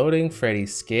exploding, Freddy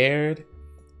scared,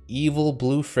 evil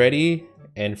blue Freddy,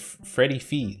 and Freddy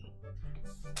feet.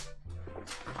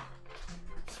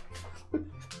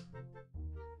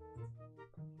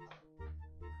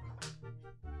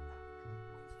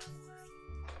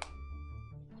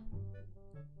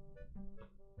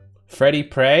 Freddy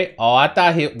pray? Oh, I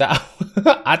thought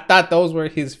I thought those were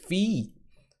his feet.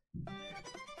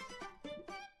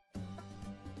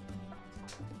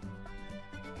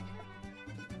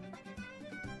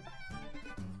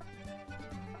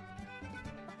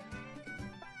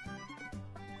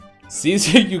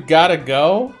 Caesar, you gotta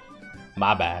go?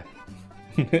 My bad.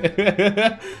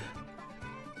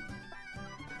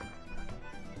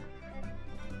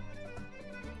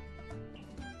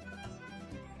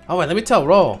 Oh wait, let me tell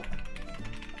Roll.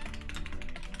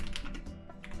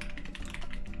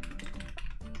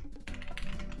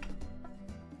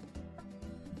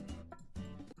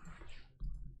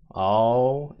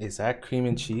 Oh, is that cream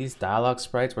and cheese? Dialogue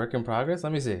sprites work in progress?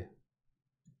 Let me see.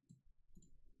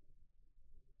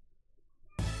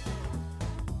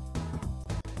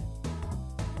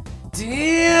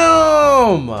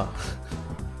 Damn!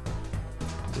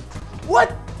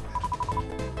 What?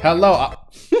 Hello.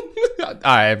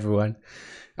 Alright, everyone.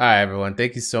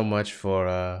 Thank you so much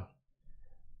for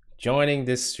joining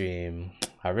this stream.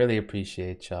 I really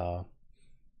appreciate y'all.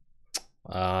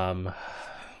 Hello,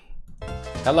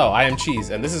 I am Cheese,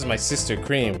 and this is my sister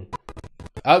Cream.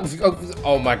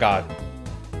 Oh my God.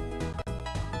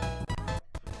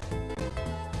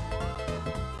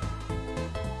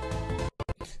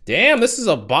 Damn, this is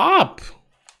a bop.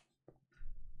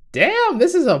 Damn,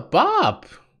 this is a bop.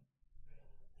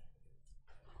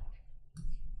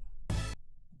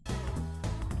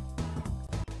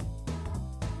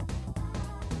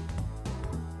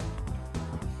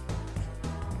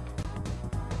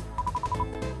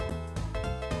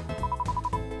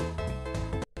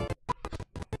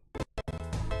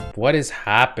 What is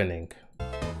happening?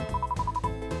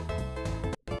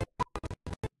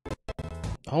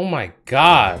 Oh my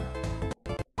God.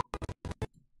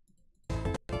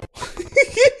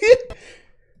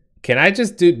 Can I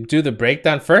just do the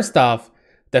breakdown? First off,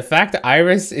 the fact that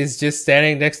Iris is just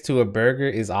standing next to a burger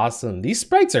is awesome. These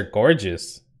sprites are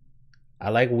gorgeous. I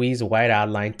like Wee's white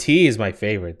outline. T is my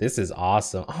favorite. This is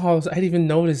awesome. Oh, I didn't even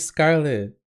notice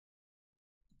Scarlet.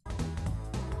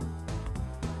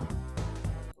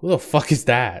 Who the fuck is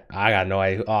that? I got no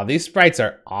idea. Oh, these sprites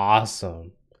are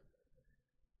awesome.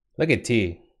 Look at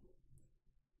T.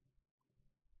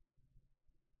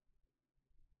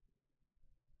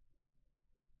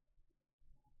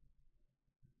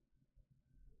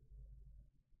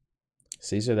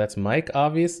 Caesar, that's Mike,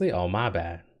 obviously. Oh, my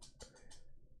bad.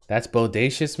 That's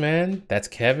Bodacious Man. That's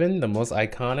Kevin, the most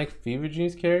iconic Fever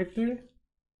Dreams character.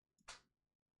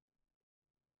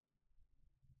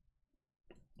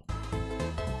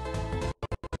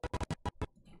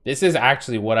 This is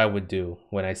actually what I would do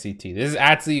when I see T. This is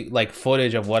actually like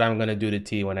footage of what I'm gonna do to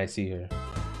T when I see her.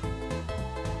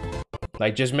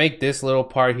 Like, just make this little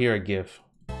part here a GIF.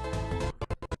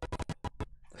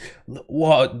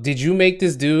 Whoa, did you make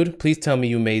this dude? Please tell me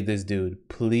you made this dude.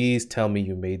 Please tell me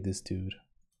you made this dude.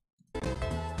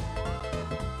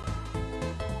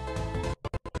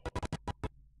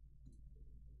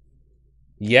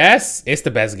 Yes, it's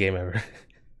the best game ever.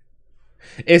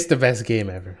 It's the best game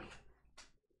ever.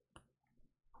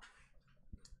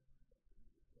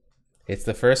 It's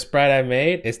the first sprite I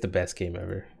made. It's the best game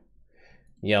ever.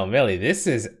 Yo, Millie, this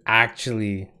is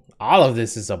actually... all of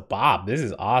this is a bop. This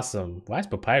is awesome. Why is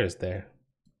Papyrus there?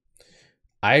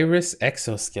 Iris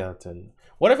exoskeleton.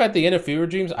 What if at the end of Fever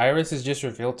Dreams, Iris is just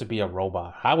revealed to be a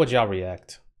robot? How would y'all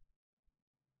react?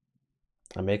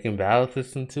 I'm making battle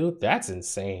system too? That's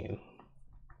insane.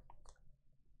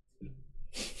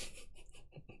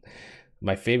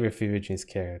 My favorite Fever Dreams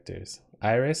characters.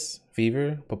 Iris,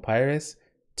 Fever, Papyrus,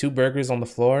 2 burgers on the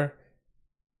floor,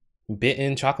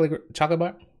 bitten chocolate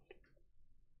bar.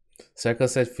 Circle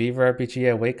said Fever RPG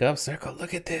at wake up. Circle,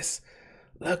 look at this.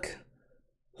 Look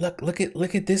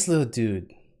at this little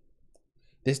dude.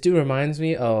 This dude reminds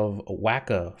me of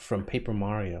Wacka from Paper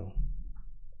Mario.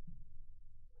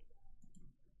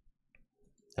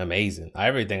 Amazing.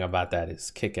 Everything about that is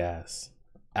kick-ass.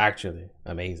 Actually,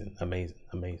 amazing, amazing,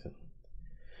 amazing.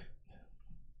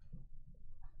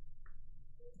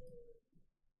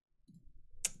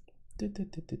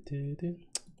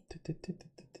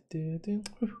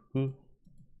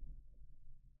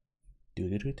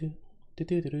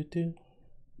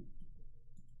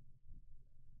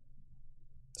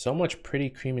 So much pretty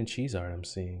cream and cheese art I'm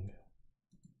seeing.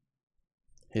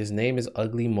 His name is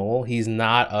Ugly Mole. He's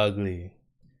not ugly.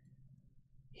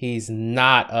 He's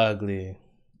not ugly.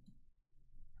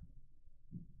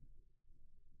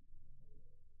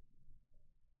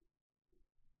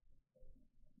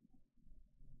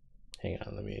 Hang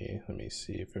on, let me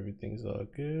see if everything's all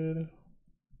good.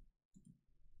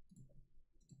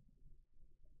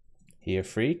 He a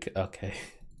freak? Okay.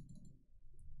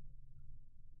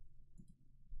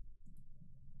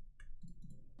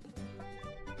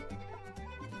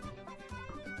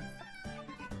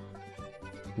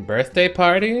 Birthday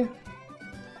party?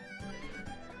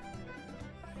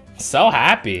 So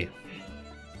happy.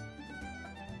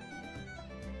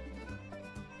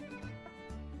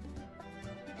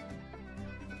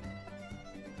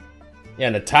 Yeah,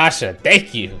 Natasha,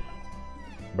 thank you.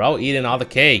 Bro, eating all the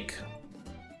cake.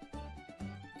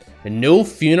 A new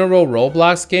funeral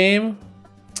Roblox game?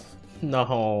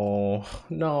 No,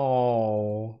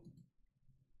 no.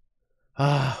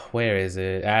 Ah, where is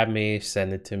it? Add me,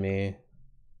 send it to me.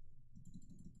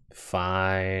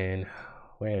 Fine.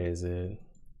 Where is it?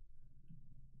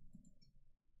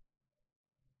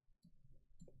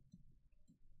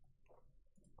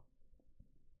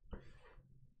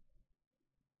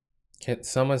 Can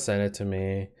someone send it to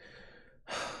me?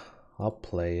 I'll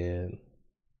play it.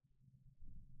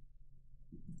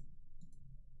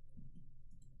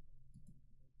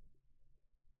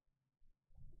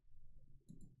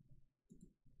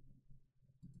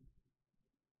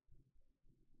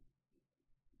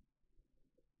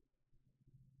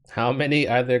 How many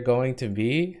are there going to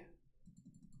be?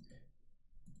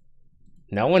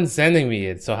 No one's sending me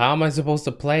it, so how am I supposed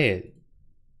to play it?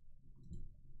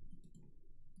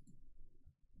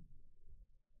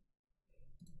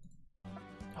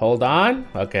 Hold on?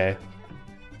 Okay.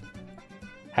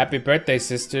 Happy birthday,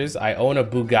 sisters. I own a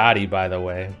Bugatti, by the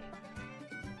way.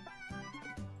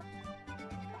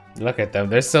 Look at them.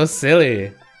 They're so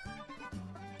silly.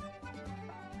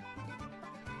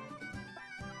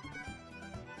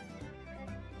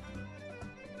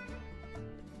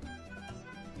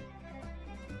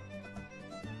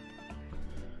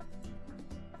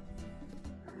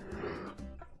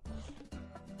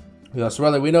 Yo,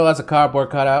 Sorelli, we know that's a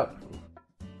cardboard cutout.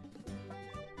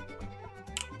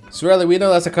 Sorelli, we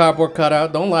know that's a cardboard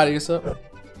cutout. Don't lie to yourself.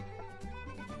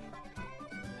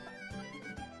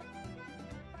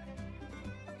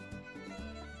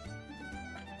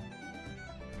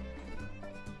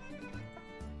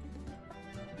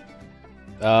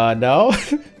 No.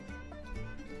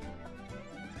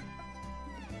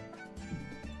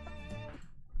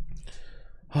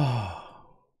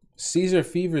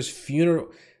 CesarFever's funeral.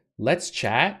 Let's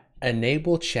chat.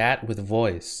 Enable chat with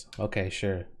voice. Okay,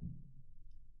 sure.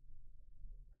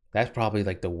 That's probably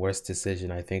like the worst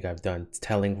decision I think I've done.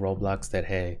 Telling Roblox that,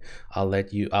 hey,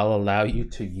 I'll allow you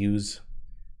to use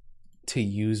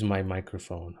my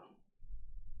microphone.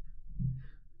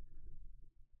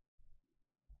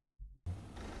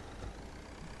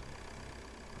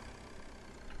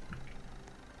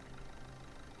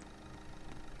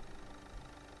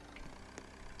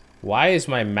 Why is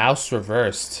my mouse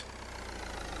reversed?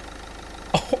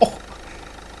 Oh.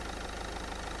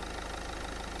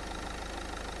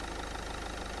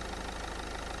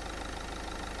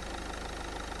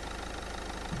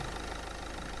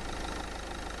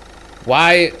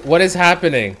 Why? What is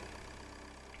happening?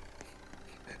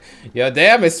 Yo,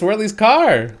 damn, it's Swirly's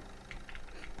car.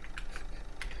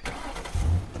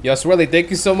 Yo, Swirly, thank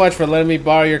you so much for letting me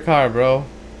borrow your car, bro.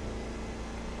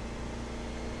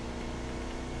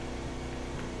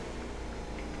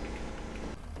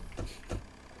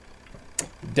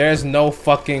 There's no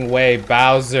fucking way,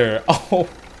 Bowser. Oh.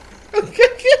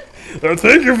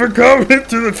 Thank you for coming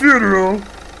to the funeral.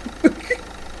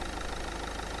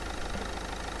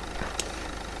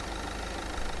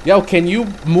 Yo, can you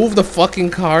move the fucking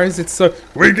cars? It's so...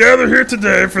 We gather here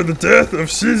today for the death of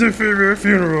CesarFever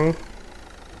funeral.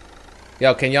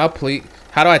 Yo, can y'all please...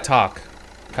 How do I talk?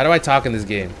 How do I talk in this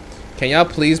game? Can y'all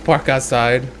please park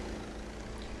outside?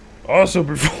 Also,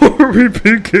 before we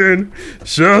begin,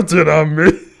 Shelton, I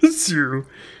miss you.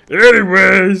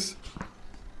 Anyways.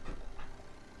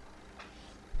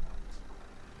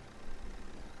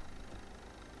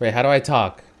 Wait, how do I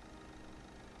talk?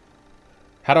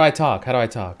 How do I talk? How do I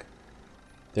talk?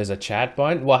 There's a chat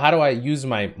button? Well, how do I use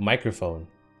my microphone?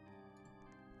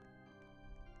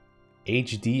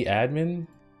 HD admin?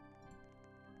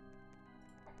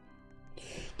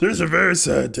 There's a very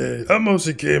sad day. I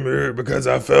mostly came here because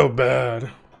I felt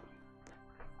bad.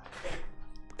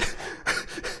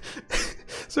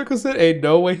 Circle said, ain't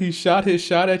no way he shot his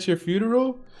shot at your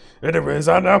funeral? Anyways,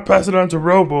 I now pass it on to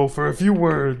Robo for a few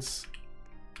words.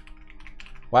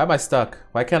 Why am I stuck?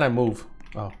 Why can't I move?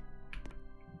 Oh.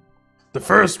 The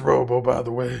first Robo, by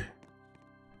the way.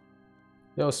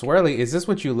 Yo, Swirly, is this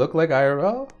what you look like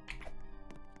IRL?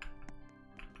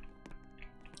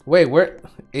 Wait, where?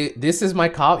 This is my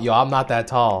cop? Yo, I'm not that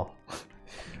tall.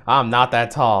 I'm not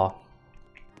that tall.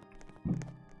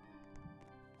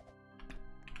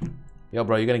 Yo,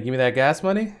 bro, you gonna give me that gas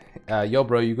money? Yo,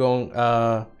 bro, you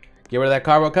gonna get rid of that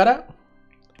cardboard cutout?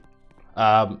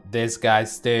 This guy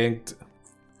stinked.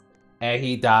 And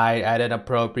he died at an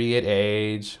appropriate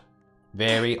age.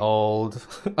 Very old.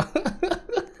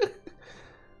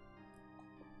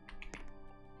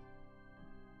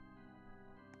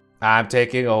 I'm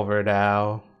taking over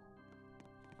now.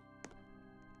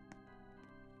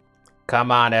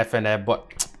 Come on, FNF boy.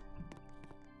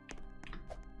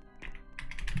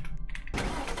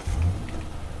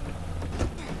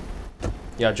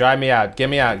 Yo, drive me out. Get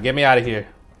me out. Get me out of here.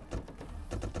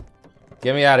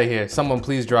 Get me out of here. Someone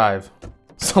please drive.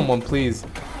 Someone please.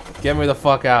 Get me the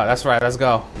fuck out. That's right. Let's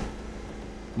go.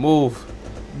 Move.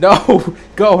 No.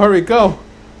 Go. Hurry. Go.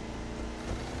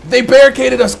 They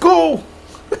barricaded us. Go.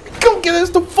 Go get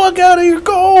us the fuck out of here.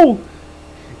 Go.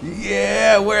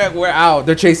 Yeah. We're out.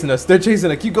 They're chasing us. They're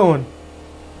chasing us. Keep going.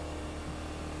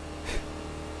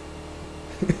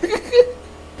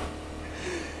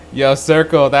 Yo,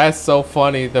 Circle, that's so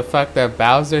funny. The fact that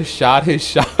Bowser shot his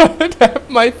shot at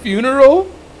my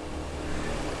funeral.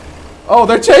 Oh,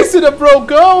 they're chasing him, bro.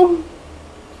 Go.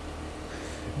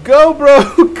 Go, bro.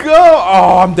 Go.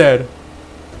 Oh, I'm dead.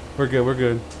 We're good. We're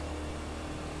good.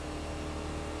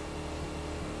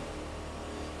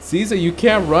 Caesar, you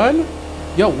can't run?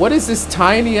 Yo, what is this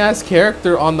tiny ass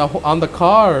character on the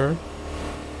car?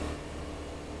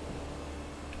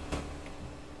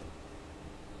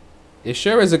 It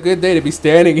sure is a good day to be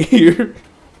standing here.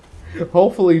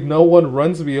 Hopefully no one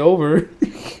runs me over.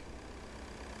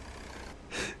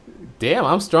 Damn,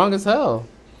 I'm strong as hell.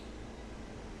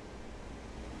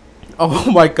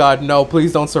 Oh my god, no,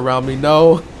 please don't surround me.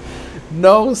 No.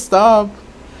 No, stop.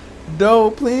 No,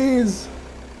 please.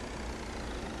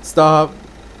 Stop.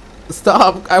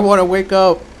 Stop. I want to wake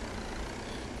up.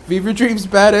 Fever Dream's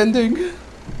bad ending.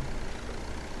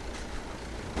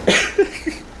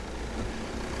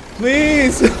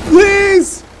 Please,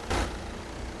 please.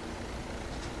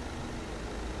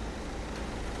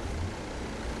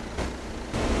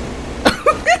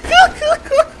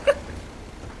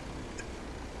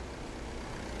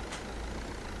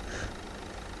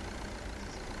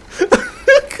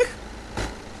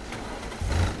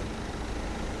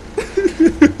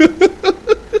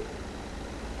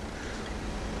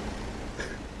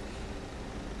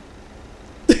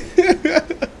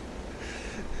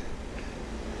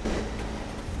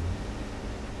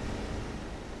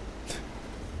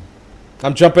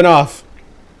 I'm jumping off.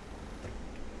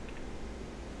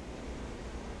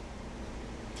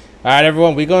 All right,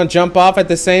 everyone. We're going to jump off at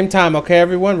the same time. Okay,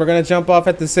 everyone? We're going to jump off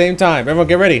at the same time. Everyone,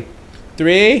 get ready.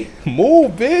 3.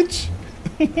 Move, bitch.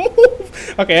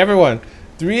 Move. Okay, everyone.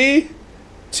 3,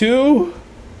 2,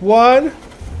 1.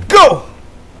 Go.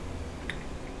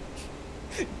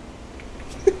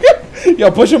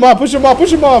 Yo, push him off. Push him off.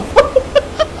 Push him off.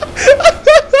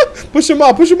 Push him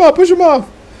off. Push him off. Push him off.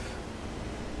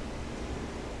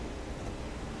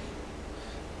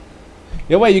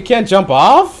 Yo, wait. You can't jump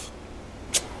off?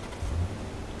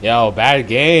 Yo, bad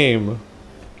game.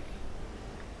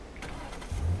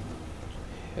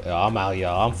 Yo, I'm out,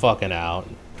 y'all. I'm fucking out.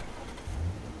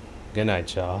 Good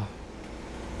night, y'all.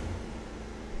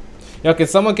 Yo, can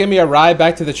someone give me a ride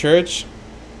back to the church?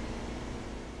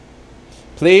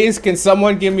 Please, can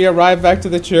someone give me a ride back to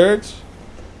the church?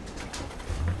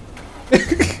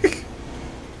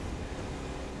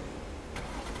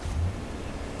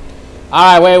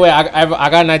 Alright, wait. I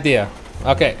got an idea.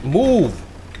 Okay, move.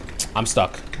 I'm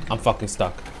stuck. I'm fucking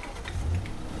stuck.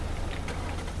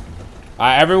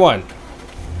 Alright, everyone.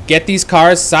 Get these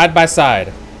cars side by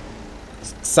side.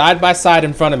 Side by side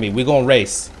in front of me. We're gonna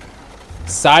race.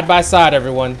 Side by side,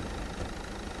 everyone.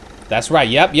 That's right.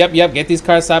 Yep. Get these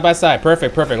cars side by side.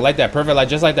 Perfect. Like that. Perfect. Like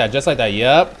just like that.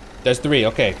 Yep. There's 3.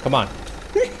 Okay, come on.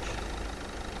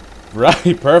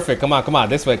 Right. Perfect. Come on.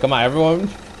 This way. Come on, everyone.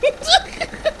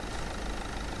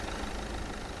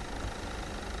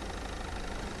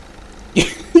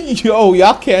 Yo,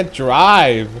 y'all can't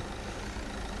drive.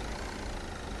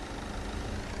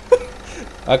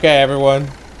 Okay, everyone.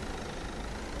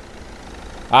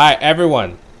 All right,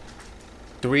 everyone.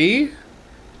 3,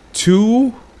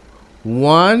 2,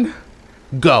 1,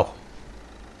 go.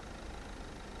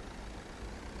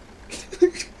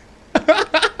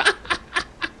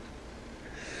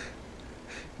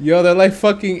 Yo, they're like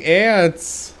fucking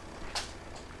ants.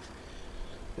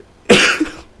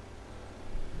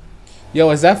 Yo,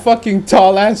 is that fucking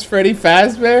tall ass Freddy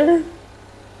Fazbear?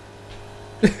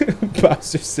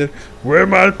 Bowser said, Where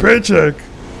my paycheck?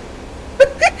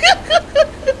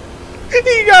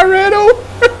 he got ran over.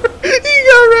 He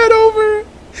got ran over.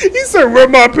 He said, where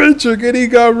my paycheck? And he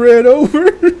got ran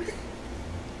over.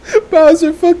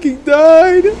 Bowser fucking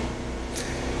died.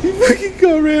 He fucking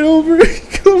got ran over.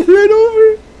 He got ran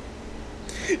over.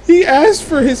 He asked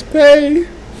for his pay.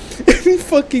 And he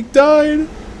fucking died.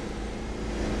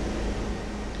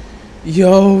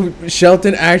 Yo,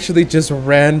 Shelton actually just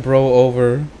ran bro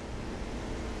over.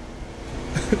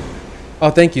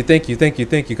 Oh, thank you.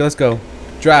 Let's go.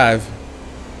 Drive.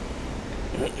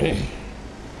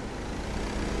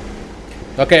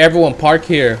 Okay, everyone, park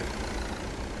here.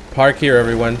 Park here,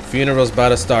 everyone. Funeral's about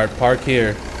to start. Park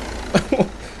here.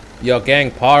 Yo,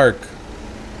 gang, park.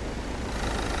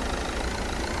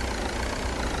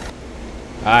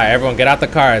 Alright, everyone, get out the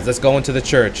cars. Let's go into the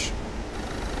church.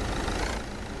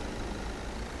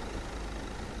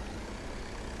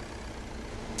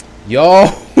 Yo,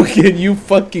 can you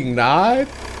fucking nod?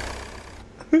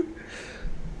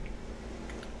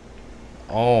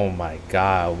 Oh my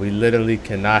god, we literally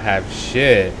cannot have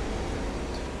shit.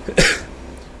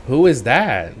 Who is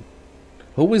that?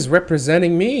 Who is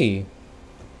representing me?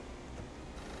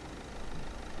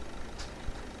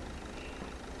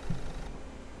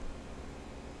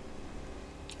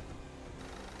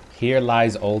 Here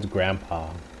lies old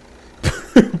grandpa.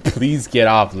 Please get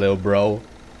off, little bro.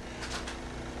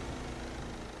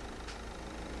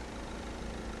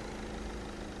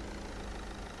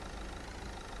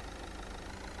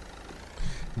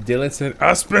 Dylan said,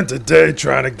 I spent a day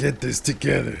trying to get this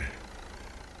together.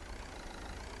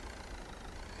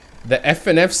 the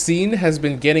FNF scene has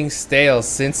been getting stale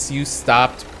since you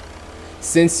stopped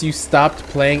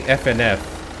playing FNF.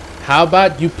 How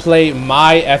about you play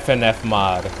my FNF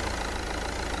mod?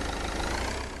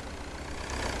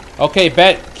 Okay,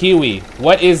 bet, Kiwi.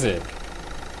 What is it?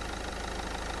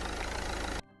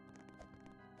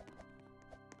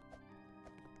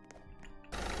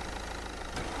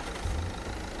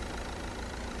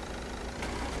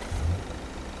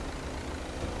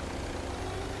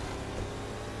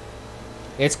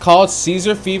 It's called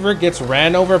CesarFever gets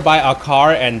ran over by a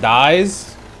car and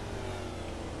dies.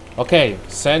 Okay,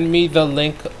 send me the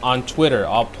link on Twitter.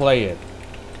 I'll play it.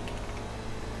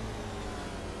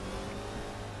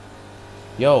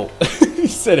 Yo, he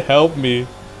said help me.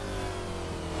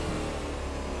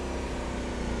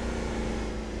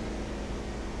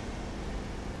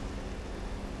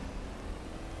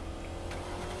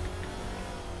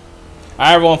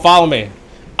 Alright, everyone, follow me.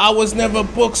 I was never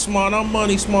book smart, I'm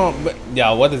money smart. But,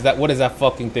 yeah, what is that? What is that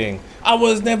fucking thing? I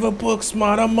was never book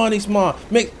smart, I'm money smart.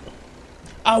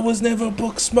 I was never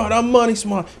book smart, I'm money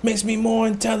smart. Makes me more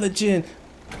intelligent.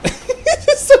 It's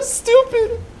just so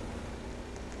stupid.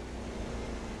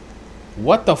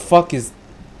 What the fuck is...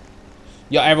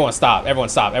 Yo, everyone stop. Everyone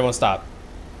stop. Everyone stop.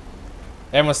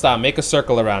 Everyone stop. Make a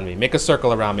circle around me. Make a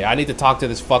circle around me. I need to talk to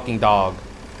this fucking dog.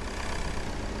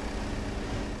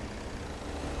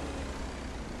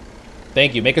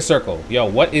 Thank you. Make a circle. Yo,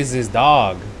 what is this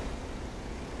dog?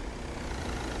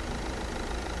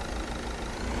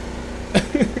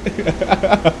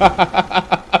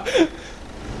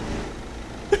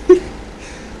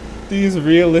 These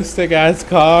realistic ass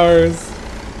cars.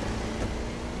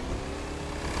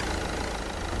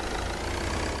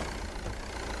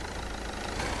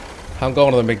 I'm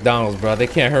going to the McDonald's, bro. They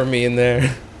can't hurt me in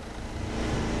there.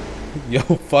 Yo,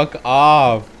 fuck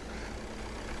off.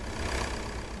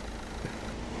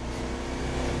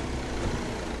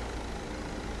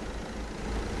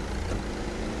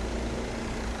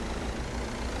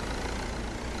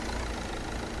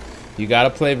 You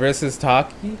gotta play versus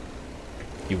Taki?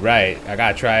 You right. I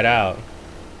gotta try it out.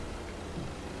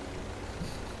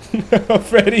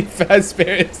 Freddy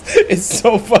Fazbear is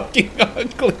so fucking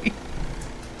ugly.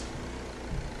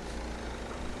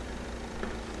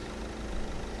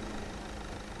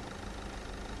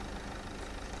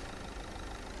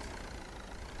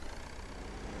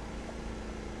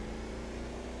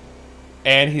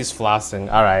 And he's flossing.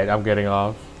 Alright, I'm getting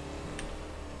off.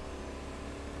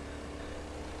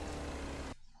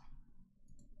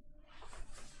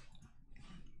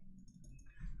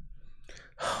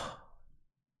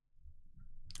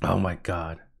 Oh my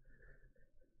god.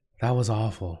 That was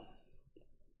awful.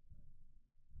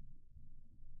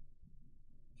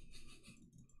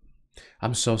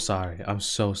 I'm so sorry. I'm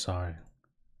so sorry.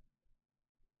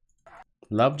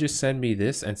 Love just sent me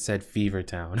this and said Fever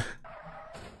Town.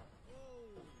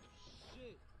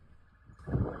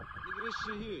 Look at this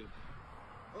shit here.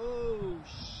 Oh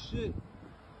shit.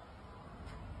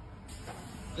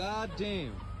 God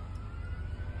damn.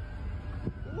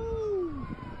 Woo.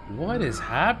 What is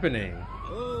happening?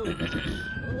 Oh.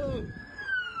 Oh.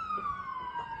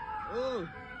 Oh.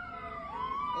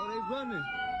 Oh, they running.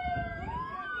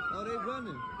 Oh, they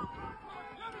running.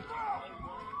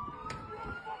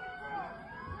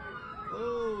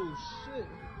 Oh shit.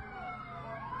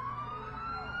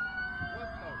 What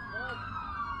the fuck?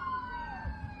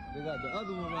 They got the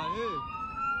other one right here.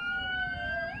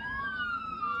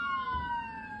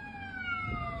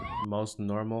 Most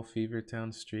normal Fever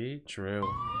Town street? True. I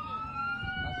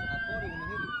thought it when it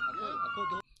hit it. I thought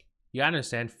the You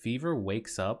understand, Fever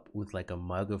wakes up with like a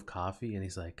mug of coffee and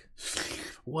he's like,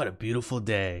 what a beautiful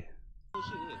day.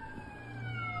 whole shit hit.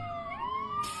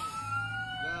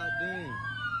 God damn.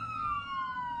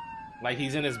 Like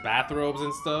he's in his bathrobes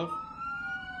and stuff.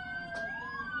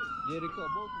 Yeah, they caught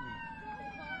both of me.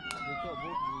 They caught both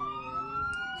of me.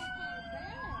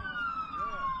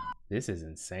 This is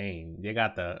insane. They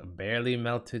got the barely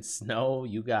melted snow.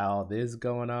 You got all this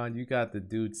going on. You got the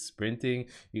dude sprinting.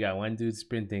 You got one dude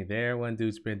sprinting there, one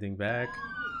dude sprinting back.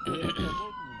 Yeah, they caught both of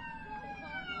me.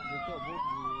 They caught both of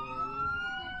me.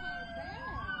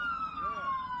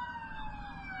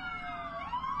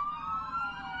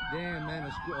 Damn, man,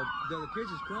 the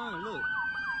kids is crying. Look.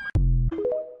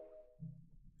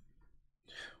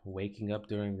 Waking up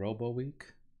during Robo Week?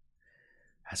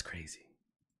 That's crazy.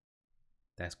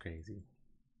 That's crazy.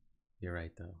 You're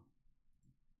right, though.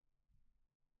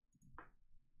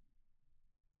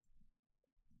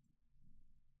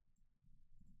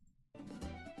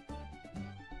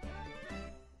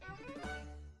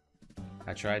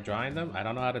 I tried drawing them. I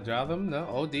don't know how to draw them. No.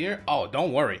 Oh, dear. Oh,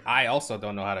 don't worry. I also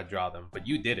don't know how to draw them, but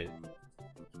you did it.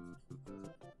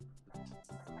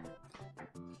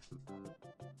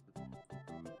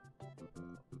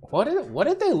 What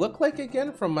did they look like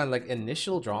again from my like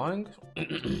initial drawing?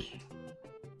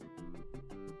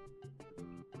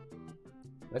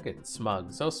 Look at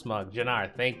smug, so smug.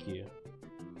 Jannar, thank you.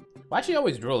 Why is she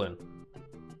always drooling?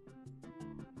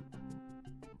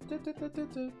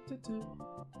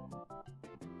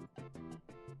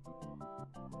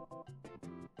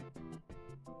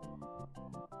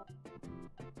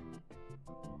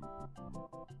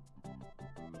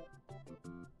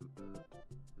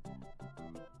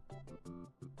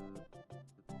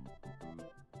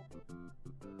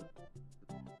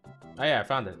 Oh yeah, I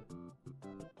found it.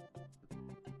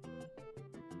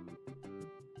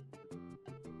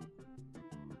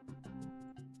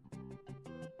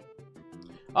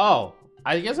 Oh,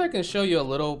 I guess I can show you a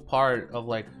little part of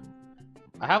like,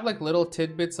 I have like little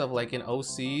tidbits of like an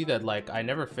OC that like I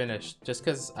never finished just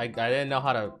because I didn't know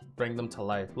how to bring them to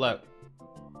life. Look.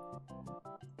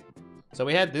 So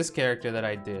we had this character that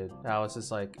I did. I was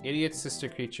just like, idiot sister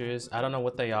creatures. I don't know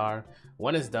what they are.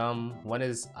 One is dumb. One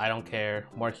is I don't care.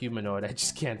 More humanoid. I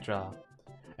just can't draw.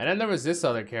 And then there was this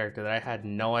other character that I had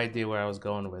no idea where I was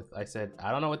going with. I said,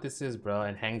 I don't know what this is, bro,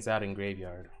 and hangs out in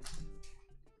graveyard.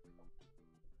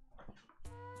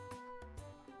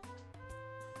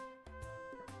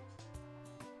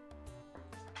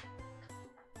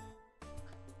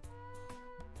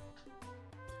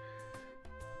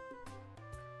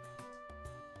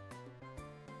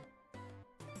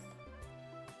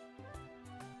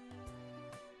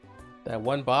 That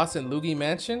one boss in Luigi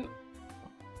Mansion?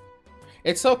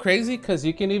 It's so crazy because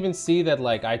you can even see that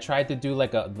like I tried to do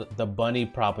like the bunny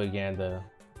propaganda.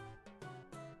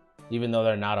 Even though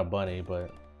they're not a bunny,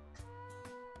 but...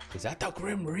 Is that the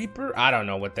Grim Reaper? I don't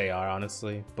know what they are,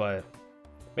 honestly, but...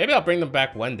 Maybe I'll bring them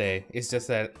back one day. It's just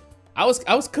that I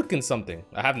was cooking something.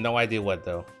 I have no idea what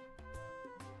though.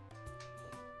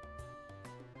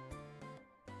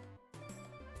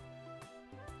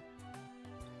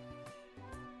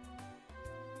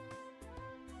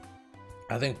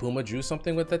 I think Puma drew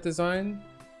something with that design.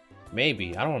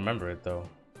 Maybe. I don't remember it though.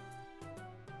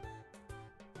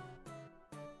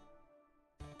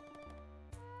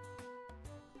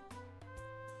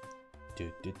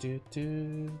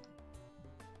 Do.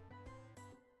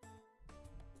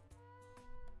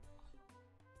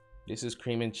 This is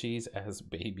cream and cheese as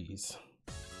babies.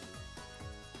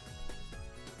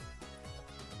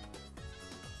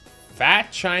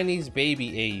 Fat Chinese baby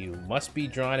AU must be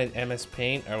drawn in MS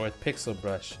Paint or with Pixel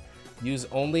Brush. Use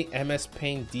only MS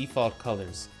Paint default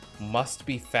colors. Must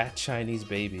be Fat Chinese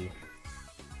baby.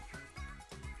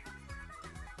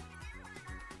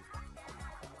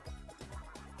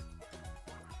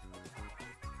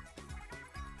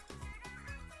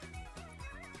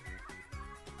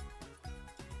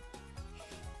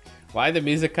 Why the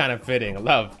music kind of fitting?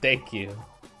 Love, thank you.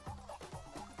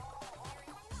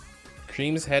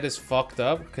 Cream's head is fucked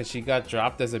up because she got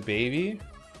dropped as a baby.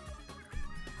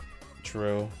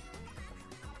 True.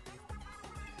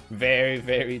 Very,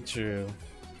 very true.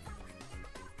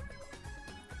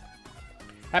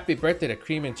 Happy birthday to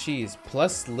Cream and Cheese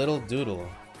plus Little Doodle.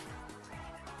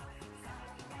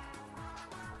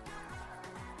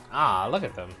 Ah, look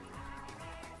at them.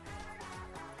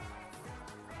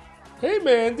 Hey,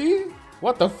 Mandy.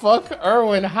 What the fuck?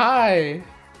 Erwin, hi.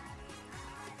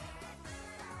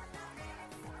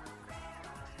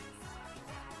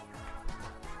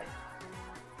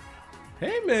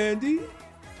 Hey, Mandy.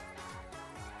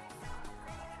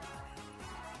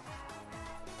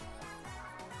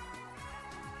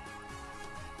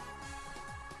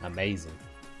 Amazing.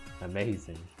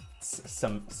 Amazing.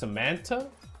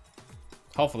 Samantha?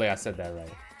 Hopefully I said that right.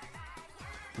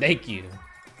 Thank you.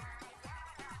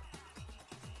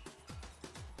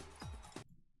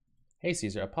 Hey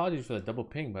Caesar, apologies for the double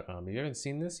ping, but if you haven't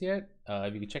seen this yet,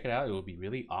 if you can check it out, it would be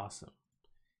really awesome.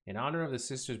 In honor of the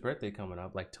sister's birthday coming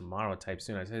up, like tomorrow type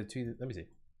soon, I said it to you, let me see.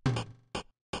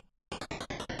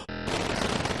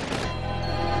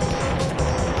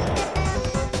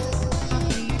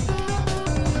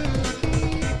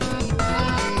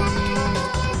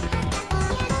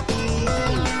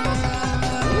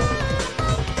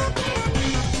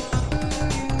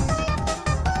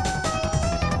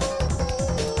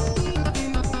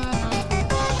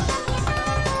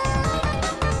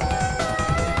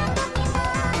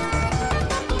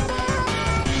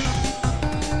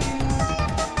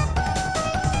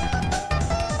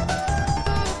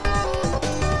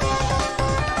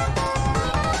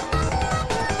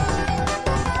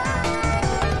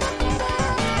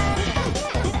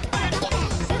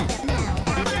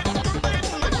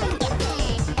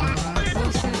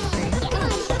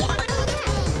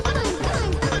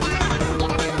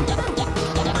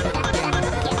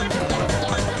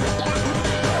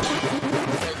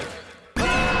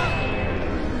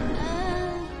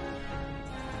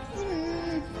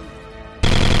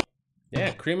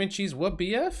 Cream and cheese, what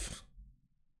BF?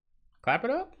 Clap it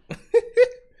up?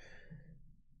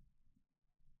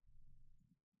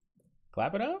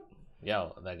 Clap it up?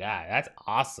 Yo, the guy, that's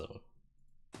awesome.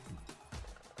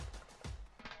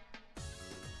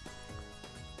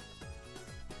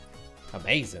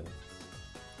 Amazing.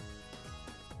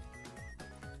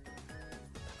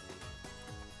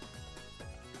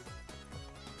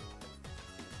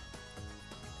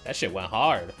 That shit went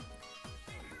hard.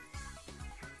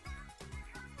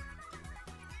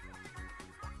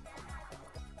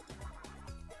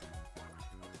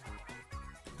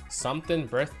 Something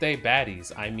birthday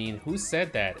baddies. I mean, who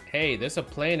said that? Hey, there's a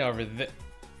plane over there.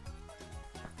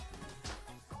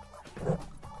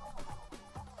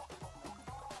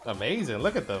 Amazing,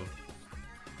 look at them.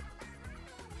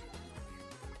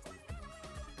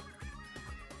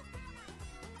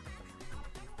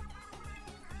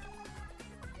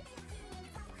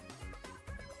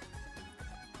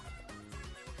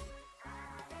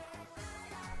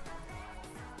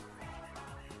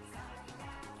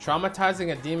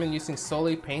 Traumatizing a demon using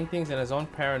solely paintings and his own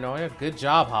paranoia. Good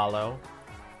job, Hollow.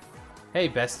 Hey,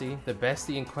 bestie. The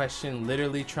bestie in question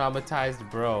literally traumatized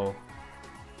bro.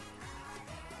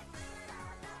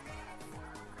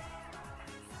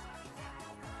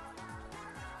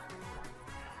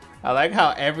 I like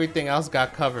how everything else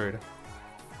got covered.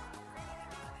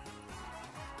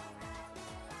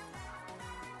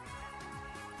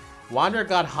 Wander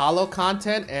got Hollow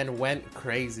content and went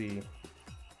crazy.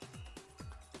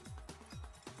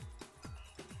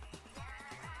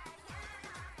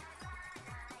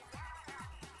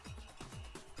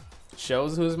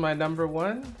 Shows who's my number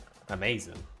one?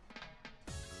 Amazing.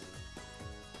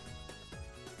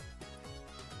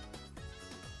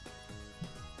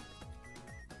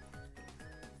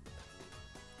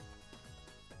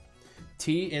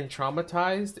 T in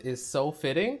Traumatized is so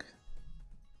fitting.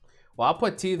 Well, I'll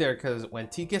put T there because when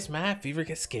T gets mad, Fever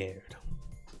gets scared.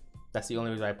 That's the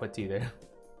only reason I put T there.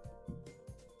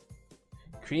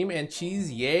 Cream and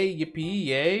cheese, yay, yippee,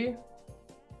 yay.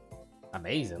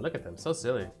 Amazing, look at them, so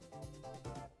silly.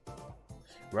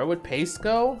 Where would Paste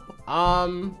go?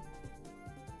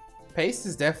 Paste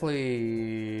is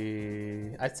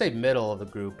definitely, I'd say middle of the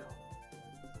group.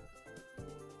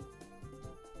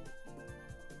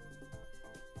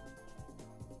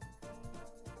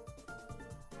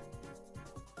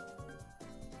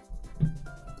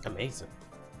 Amazing.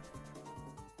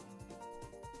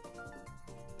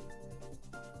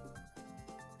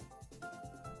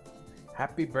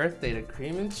 Happy birthday to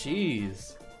Cream and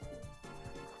Cheese.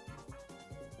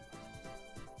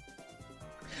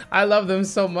 I love them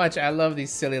so much. I love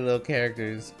these silly little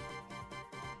characters.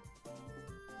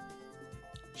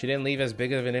 She didn't leave as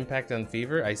big of an impact on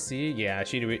Fever. I see. Yeah,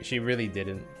 she really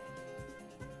didn't.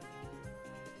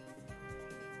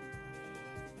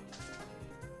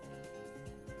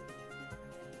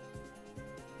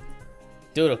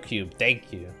 Doodle Cube,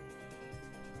 thank you.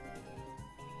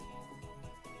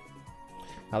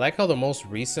 I like how the most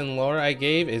recent lore I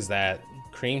gave is that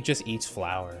Cream just eats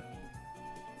flour.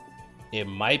 It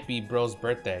might be bro's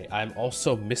birthday. I'm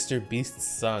also Mr. Beast's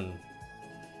son.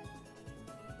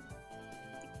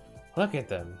 Look at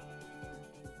them.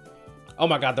 Oh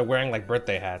my god, they're wearing like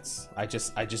birthday hats. I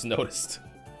just noticed.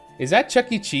 Is that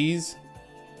Chuck E. Cheese?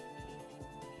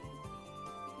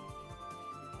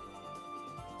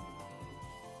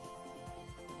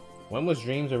 When was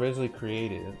Dreams originally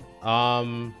created?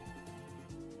 The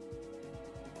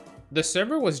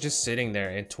server was just sitting there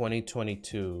in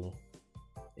 2022.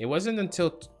 It wasn't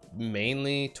until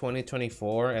mainly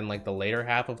 2024 and like the later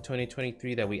half of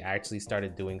 2023 that we actually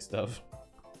started doing stuff.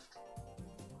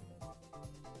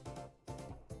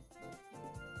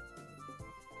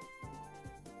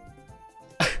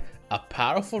 A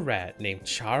powerful rat named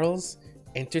Charles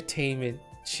Entertainment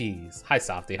Cheese. Hi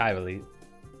Softy, hi Elite.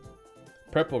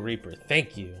 Purple Reaper,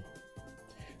 thank you.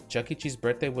 Chuck E. Cheese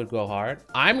birthday would go hard.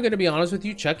 I'm gonna be honest with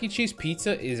you, Chuck E. Cheese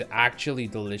pizza is actually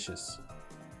delicious.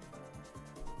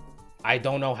 I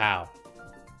don't know how.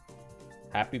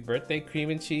 Happy birthday, Cream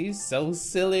and Cheese. So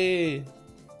silly.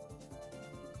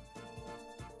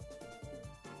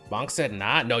 Bonk said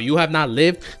not. No, you have not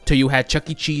lived till you had Chuck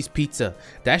E. Cheese pizza.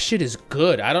 That shit is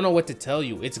good. I don't know what to tell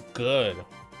you. It's good.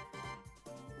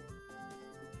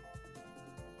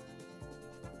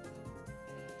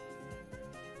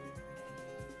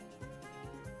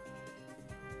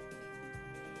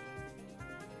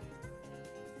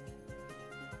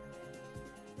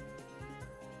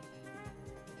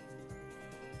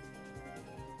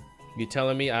 You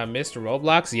telling me I missed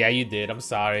Roblox? Yeah, you did. I'm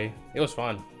sorry. It was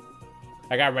fun.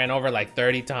 I got ran over like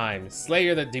 30 times.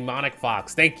 Slayer the Demonic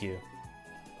Fox. Thank you.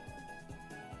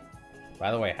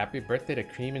 By the way, happy birthday to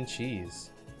Cream and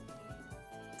Cheese.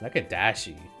 Look at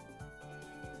Dashi.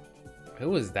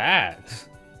 Who was that?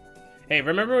 Hey,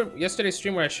 remember yesterday's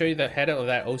stream where I showed you the head of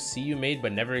that OC you made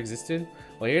but never existed?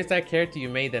 Well, here's that character you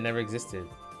made that never existed.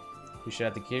 You should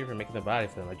have the key for making the body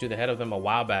for them. I drew the head of them a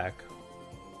while back.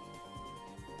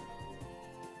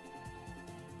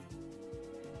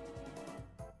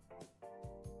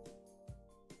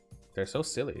 They're so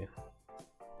silly.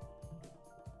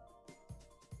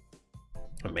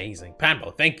 Amazing.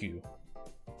 Panbo, thank you.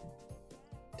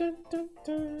 Dun, dun,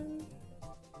 dun.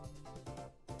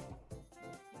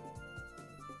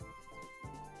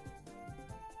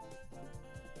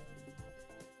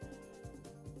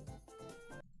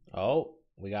 Oh,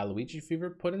 we got Luigi Fever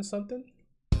put in something?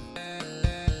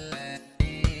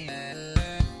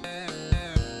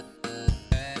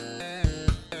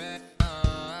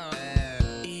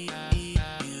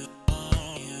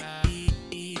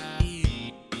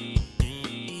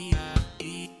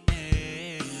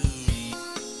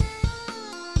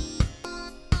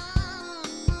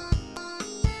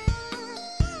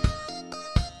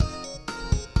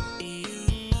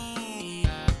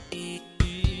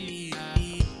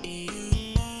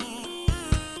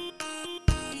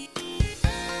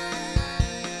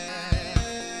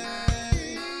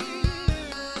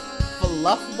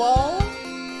 fluff ball?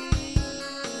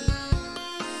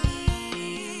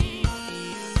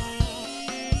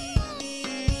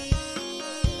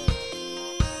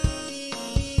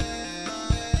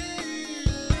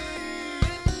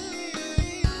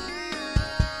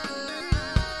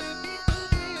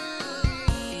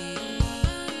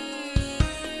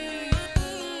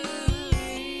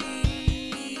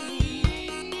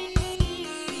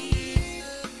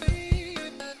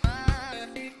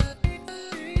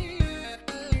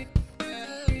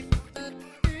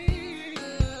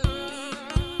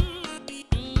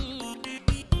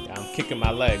 I'm kicking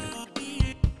my leg.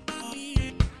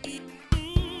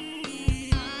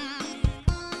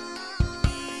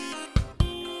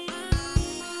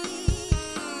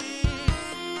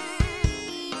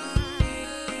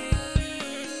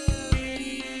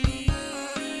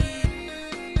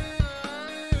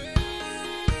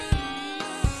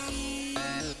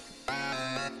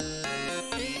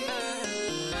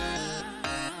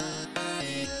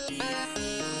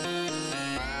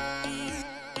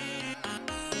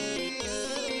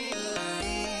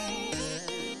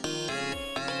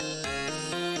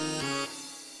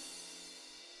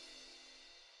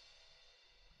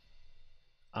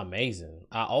 Amazing.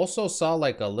 I also saw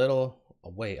like a little.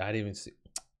 Oh, wait, I didn't even see.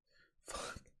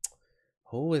 Fuck.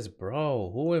 Who is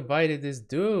bro? Who invited this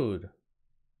dude?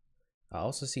 I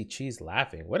also see Cheese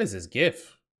laughing. What is this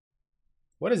gif?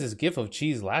 What is this gif of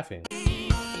Cheese laughing?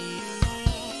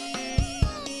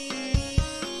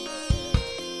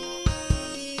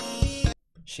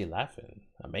 She laughing.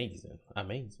 Amazing.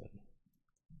 Amazing.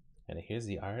 And here's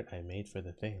the art I made for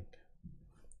the thing.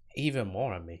 Even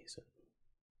more amazing.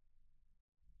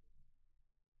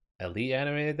 Elite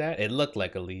animated that? It looked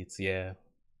like Elite's, yeah.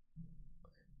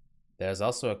 There's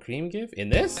also a cream gif in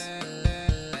this?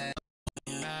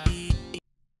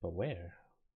 But where?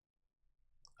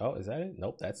 Oh, is that it?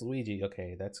 Nope, that's Luigi.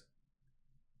 Okay, that's...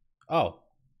 Oh.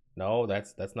 No,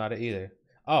 that's not it either.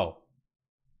 Oh.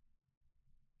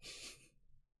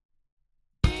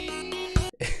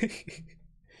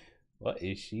 What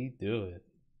is she doing?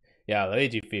 Yeah,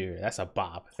 Luigi Fever. That's a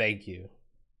bop. Thank you.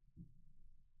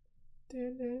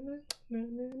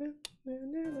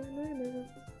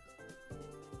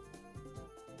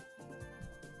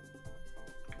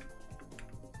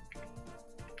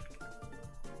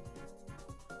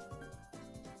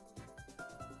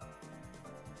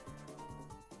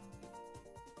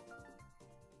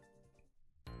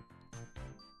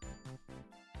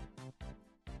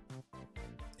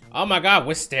 Oh my god,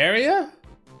 Wisteria?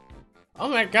 Oh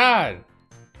my god.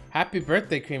 Happy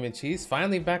birthday, Cream and Cheese.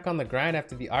 Finally back on the grind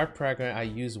after the art program I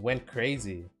used went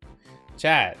crazy.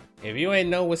 Chat, if you ain't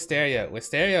know Wisteria,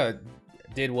 Wisteria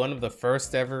did one of the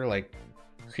first ever like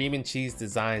Cream and Cheese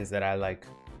designs that I like.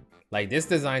 Like this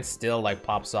design still like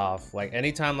pops off. Like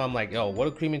anytime I'm like, yo, what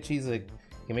do Cream and Cheese like?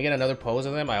 Can we get another pose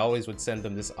of them? I always would send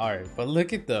them this art. But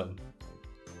look at them.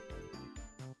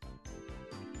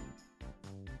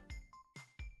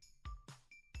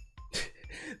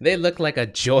 They look like a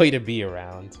joy to be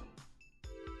around.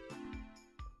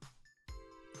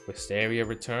 Wisteria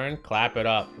return. Clap it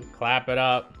up. Clap it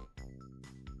up.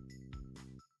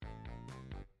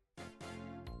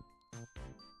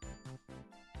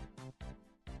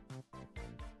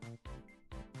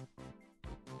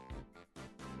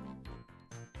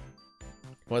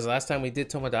 When was the last time we did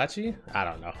Tomodachi? I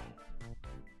don't know.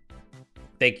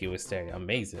 Thank you, Wisteria.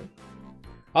 Amazing.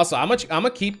 Also, I'm gonna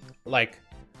keep like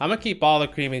I'm gonna keep all the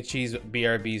Cream and Cheese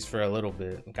BRBs for a little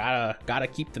bit. Gotta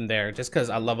keep them there just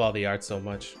because I love all the art so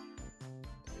much.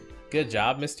 Good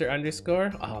job, Mr.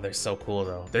 Underscore. Oh, they're so cool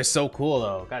though. They're so cool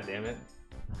though. God damn it.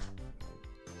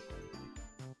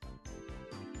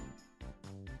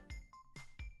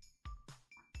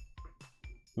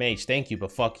 Mage, thank you,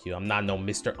 but fuck you. I'm not no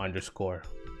Mr. Underscore.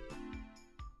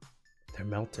 They're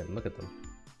melting. Look at them.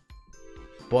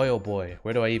 Boy, oh boy,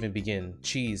 where do I even begin?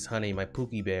 Cheese, honey, my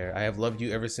Pookie Bear. I have loved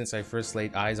you ever since I first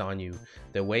laid eyes on you.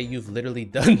 The way you've literally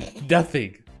done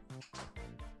nothing.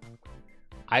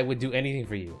 I would do anything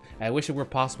for you. I wish it were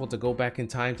possible to go back in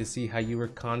time to see how you were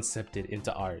concepted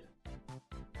into art.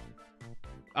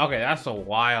 Okay, that's a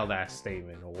wild ass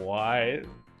statement. What?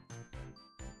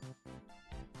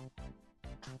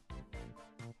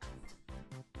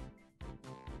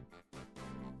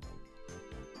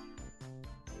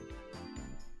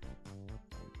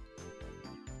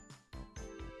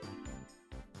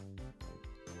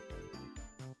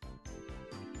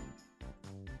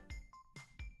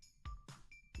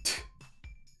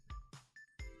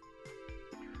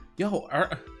 Yo,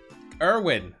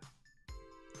 Erwin.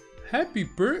 Happy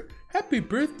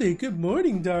birthday. Good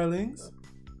morning, darlings.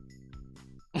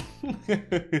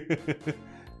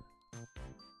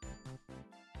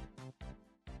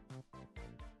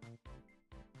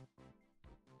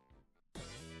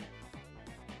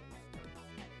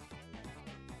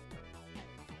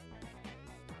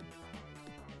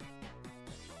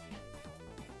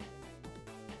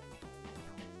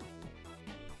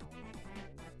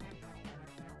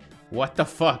 What the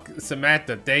fuck?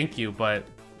 Samantha, thank you, but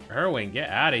Erwin, get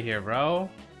out of here, bro.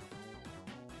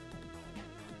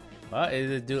 What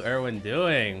is Erwin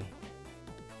doing?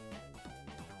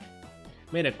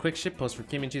 Made a quick shitpost for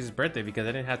Kim and Cheese's birthday because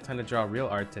I didn't have time to draw real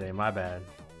art today. My bad.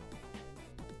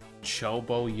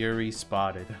 Chobo Yuri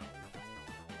spotted.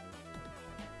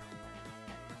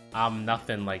 I'm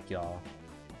nothing like y'all.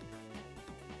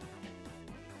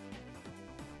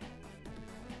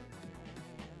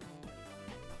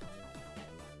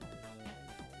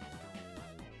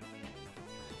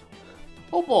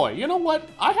 Oh boy, you know what?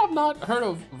 I have not heard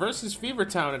of Versus Fever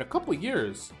Town in a couple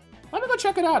years. Let me go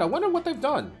check it out. I wonder what they've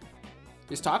done.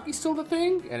 Is Taki still the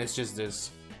thing? And it's just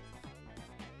this.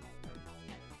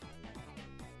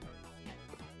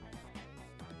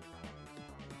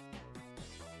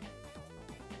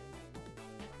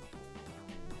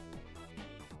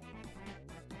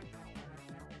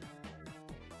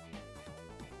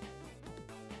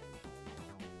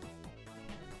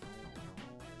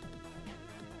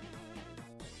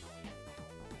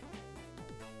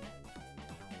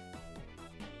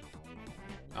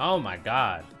 Oh my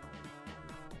god.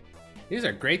 These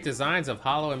are great designs of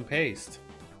hollow and paste.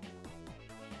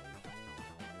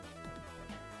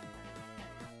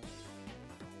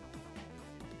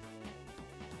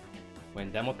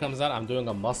 When demo comes out, I'm doing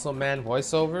a Muscle Man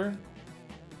voiceover.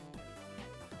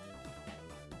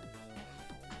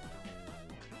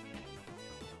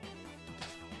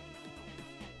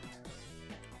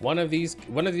 One of these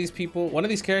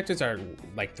characters are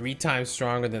like 3 times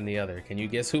stronger than the other. Can you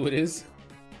guess who it is?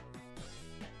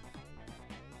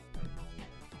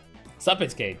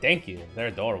 Suppets K, thank you. They're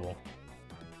adorable.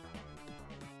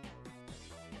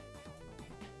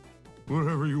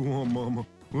 Whatever you want, mama.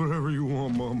 Whatever you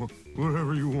want, mama.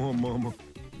 Whatever you want, mama.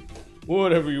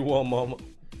 Whatever you want, mama.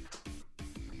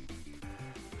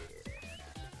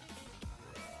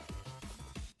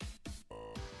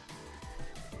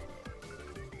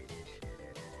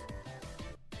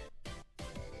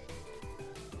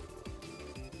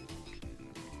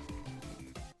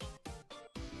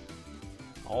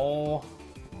 Oh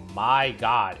my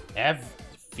god.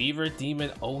 Fever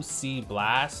Demon OC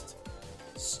Blast,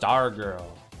 Stargirl,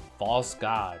 False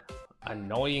God,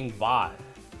 Annoying Bot.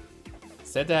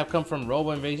 Said to have come from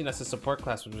Robo Invasion as a support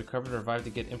class, was recovered and revived to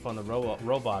get info on the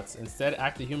robots. Instead,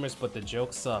 acted humorous, but the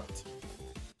joke sucked.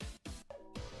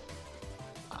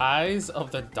 Eyes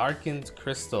of the Darkened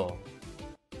Crystal.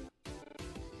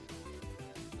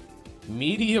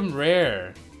 Medium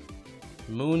Rare.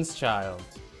 Moon's Child.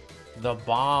 The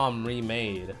Bomb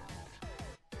remade.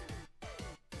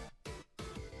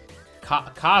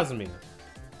 Cosme.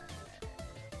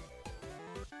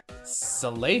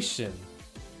 Salation.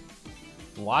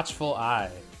 Watchful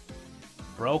Eye.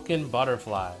 Broken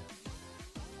Butterfly.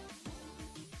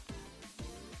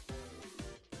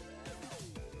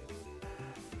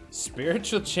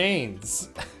 Spiritual Chains.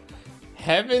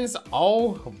 Heavens,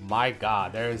 oh my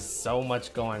god, there is so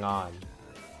much going on.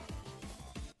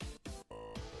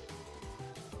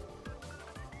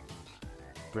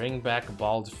 Bring back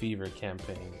Bald Fever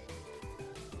campaign.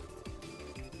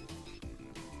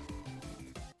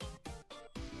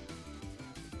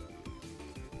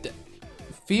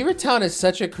 Fever Town is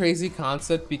such a crazy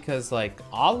concept because like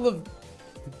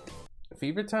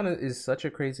Fever Town is such a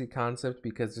crazy concept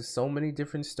because there's so many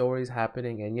different stories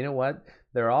happening, and you know what?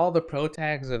 They're all the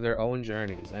protags of their own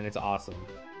journeys, and it's awesome.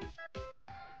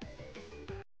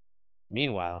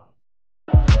 Meanwhile,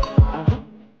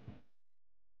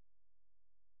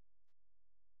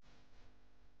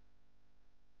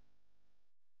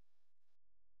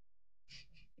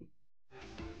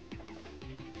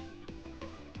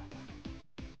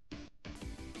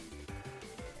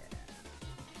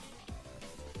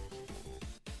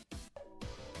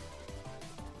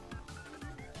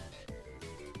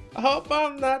 I hope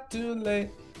I'm not too late.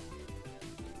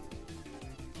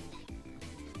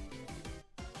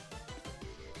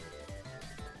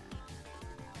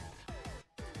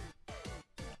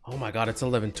 Oh my god, it's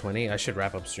 11:20. I should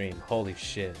wrap up stream. Holy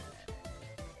shit.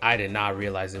 I did not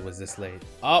realize it was this late.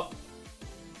 Oh.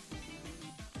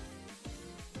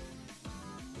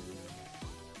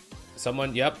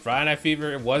 Someone, yep, Friday Night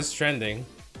Fever was trending.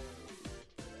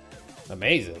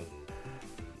 Amazing.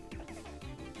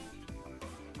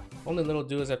 Only little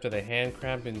do is after the hand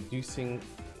cramp inducing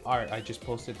art I just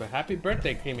posted, but happy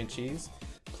birthday, Cream and Cheese.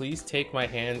 Please take my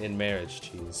hand in marriage,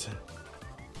 Cheese.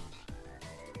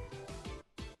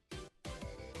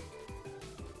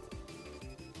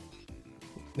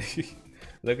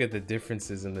 Look at the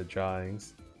differences in the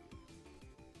drawings.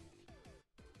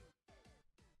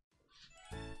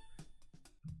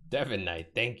 Devon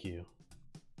Knight, thank you.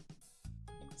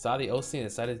 Saw the OC and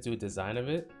decided to do a design of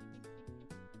it.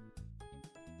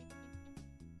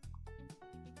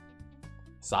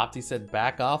 Softy said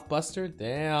back off, Buster.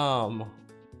 Damn.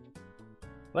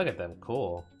 Look at them,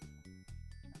 cool.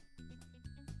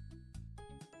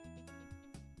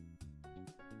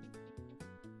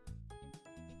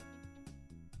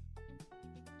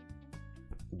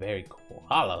 Very cool.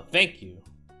 Hollow, thank you.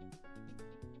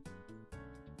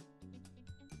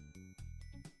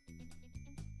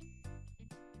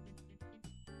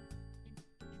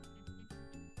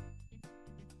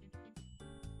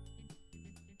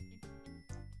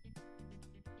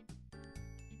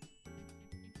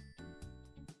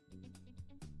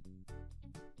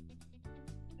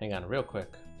 Hang on real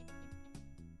quick.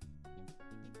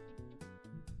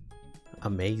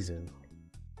 Amazing.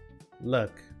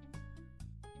 Look.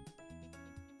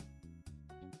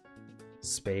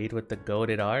 Spade with the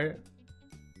goated art.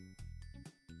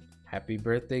 Happy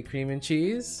birthday, cream and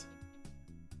cheese.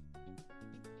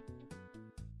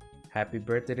 Happy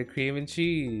birthday to cream and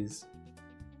cheese.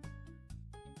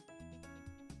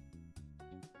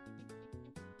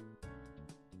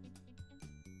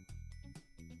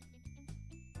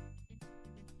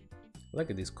 Look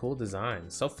at these cool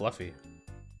designs, so fluffy.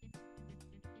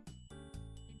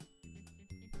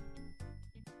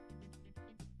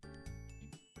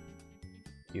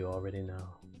 You already know.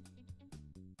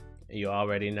 You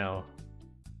already know.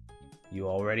 You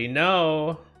already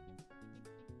know.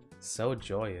 So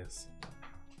joyous.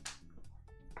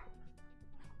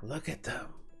 Look at them.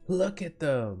 Look at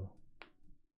them.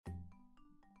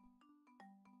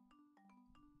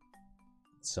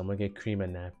 Someone get Cream a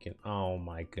napkin. Oh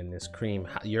my goodness, Cream.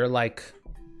 You're like,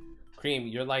 Cream,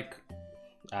 you're like,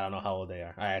 I don't know how old they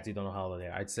are. I actually don't know how old they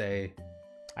are. I'd say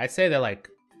they're like,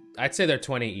 I'd say they're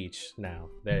 20 each now.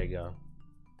 There you go.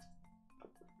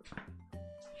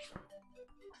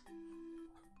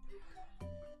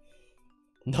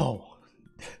 No,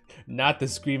 not the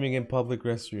screaming in public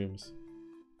restrooms.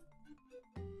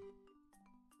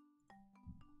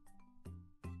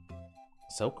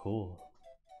 So cool.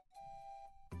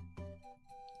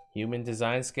 Human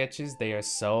design sketches, they are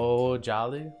so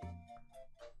jolly.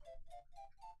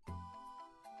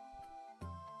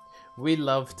 We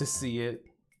love to see it.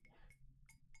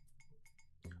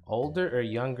 Older or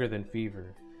younger than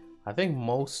Fever? I think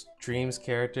most Dreams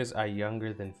characters are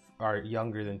younger than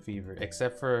Fever,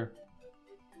 except for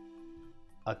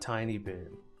a tiny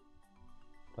bit.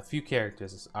 A few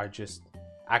characters are just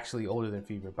actually older than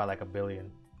Fever by like 1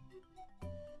 billion.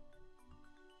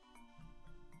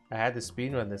 I had to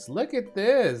speedrun this. Look at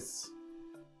this!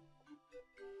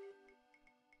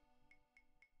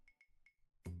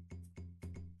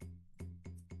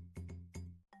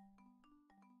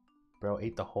 Bro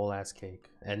ate the whole ass cake.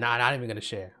 And not even gonna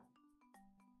share.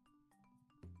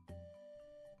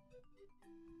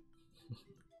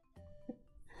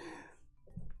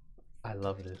 I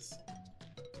love this.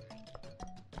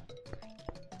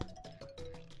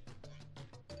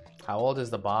 How old is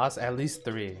the boss? At least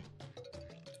 3.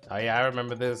 Oh yeah, I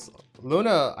remember this.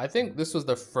 Luna, I think this was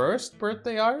the first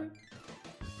birthday art?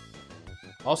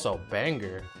 Also,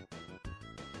 banger.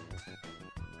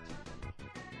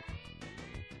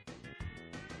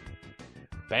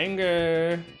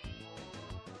 Banger.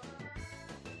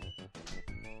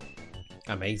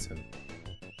 Amazing.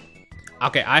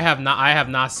 Okay, I have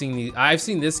not seen these. I've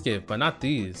seen this gift, but not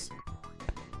these.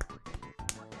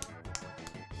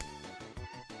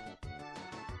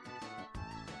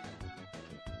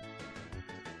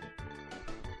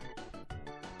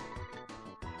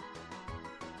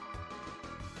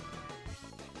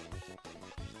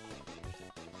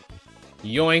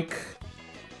 Yoink.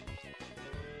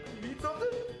 You need something?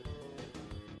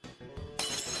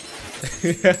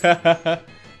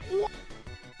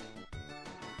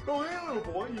 Oh, hey,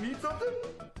 little boy, you need something?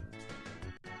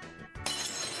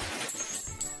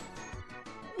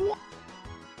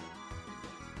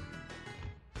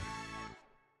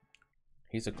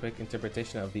 Here's a quick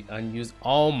interpretation of the unused.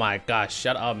 Oh my gosh,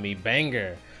 shut up, me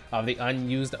banger of the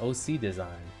unused OC design.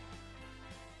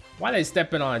 Why they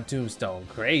stepping on a tombstone?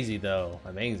 Crazy though.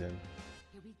 Amazing.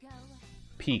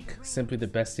 Peak. Simply the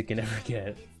best you can ever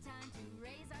get.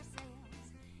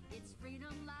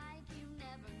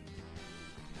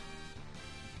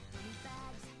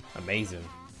 Amazing.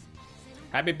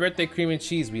 Happy birthday, Cream and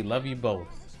Cheese. We love you both.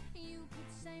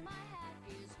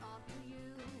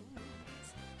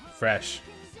 Fresh.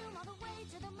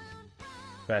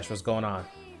 Fresh, what's going on?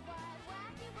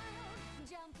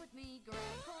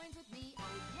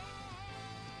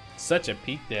 Such a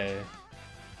peak day.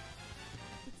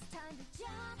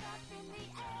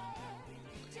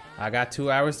 I got 2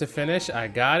 hours to finish. I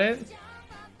got it.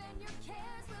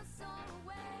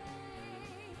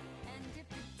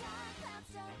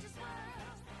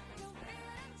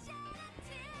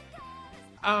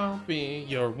 I'll be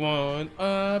your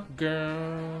one-up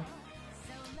girl.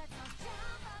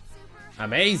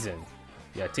 Amazing.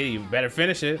 Yeah, T, you better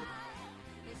finish it.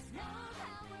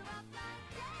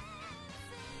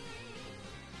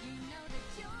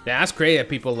 Yeah, that's great that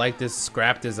people like this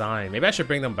scrap design. Maybe I should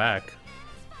bring them back.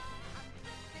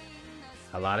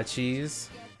 A lot of cheese.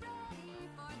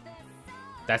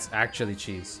 That's actually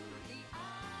cheese.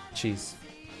 Cheese.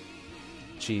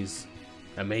 Cheese.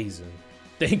 Amazing.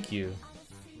 Thank you.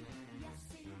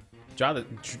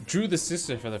 Drew the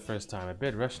sister for the first time. A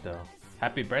bit rushed though.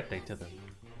 Happy birthday to them.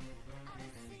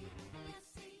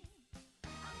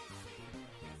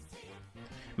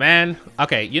 Man,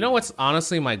 okay, you know what's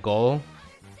honestly my goal?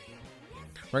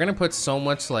 We're gonna put so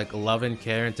much like love and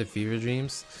care into Fever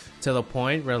Dreams to the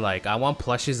point where like I want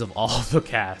plushies of all the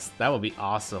cast. That would be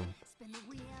awesome.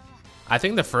 I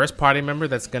think the first party member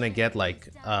that's gonna get like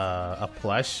a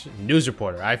plush, News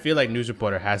Reporter. I feel like News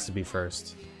Reporter has to be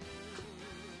first.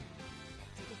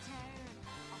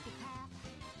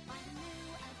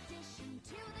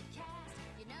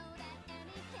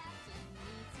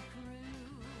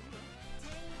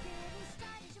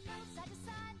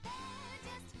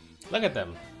 Look at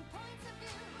them.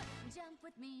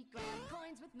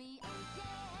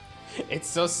 It's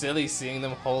so silly seeing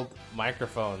them hold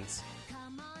microphones.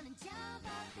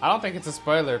 I don't think it's a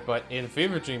spoiler, but in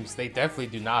Fever Dreams, they definitely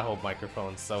do not hold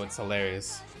microphones, so it's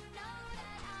hilarious.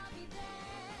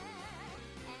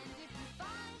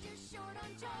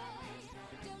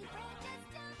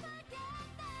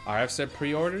 RF said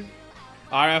pre-ordered?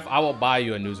 RF, I will buy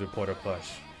you a News Reporter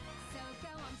plush.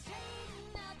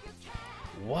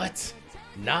 What?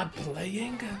 Not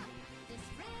playing?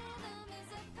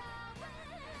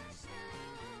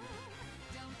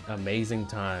 Amazing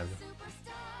time.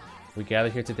 We gather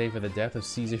here today for the death of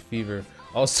CesarFever.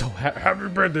 Also, Happy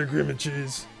birthday, Cream and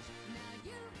Cheese.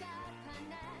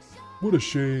 What a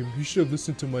shame. You should have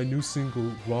listened to my new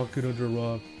single, Rocket Under a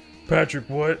Rock. Patrick,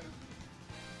 what?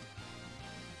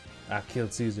 I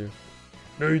killed Caesar.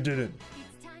 No, you didn't.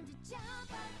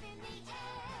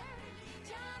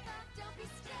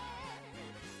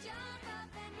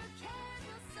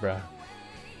 Bruh.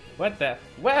 What the?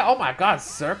 Well, oh my god,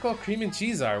 Circle, Cream and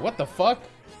Cheese are. What the fuck?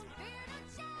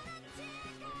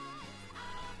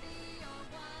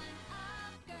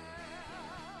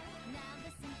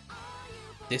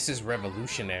 This is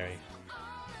revolutionary.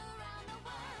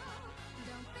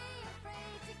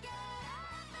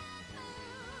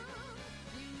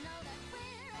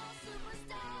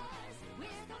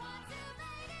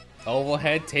 Oval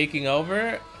Head taking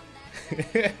over?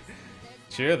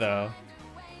 Sure though.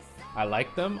 I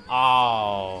like them.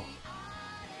 Oh.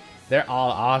 They're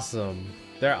all awesome.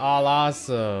 They're all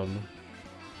awesome.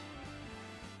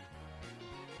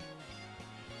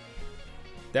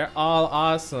 They're all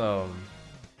awesome.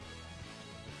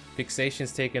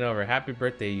 Fixation's taking over. Happy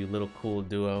birthday, you little cool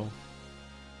duo.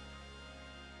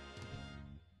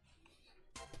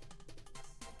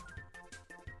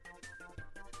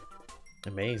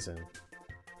 Amazing.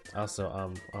 Also,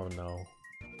 oh no.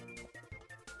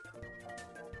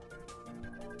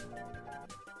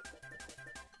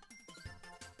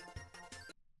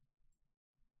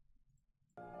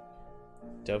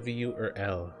 W or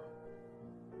L?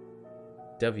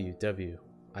 W, W.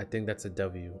 I think that's a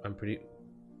W. I'm pretty...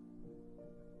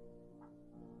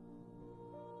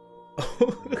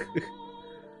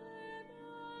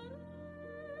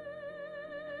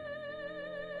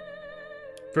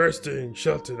 First thing,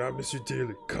 Shelton, I miss you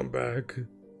dearly. Come back.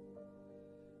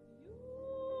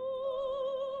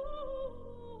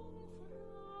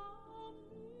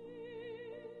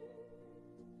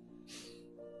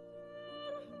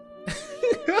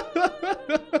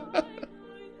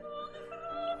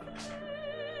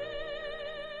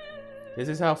 This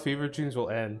is how Fever Dreams will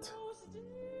end.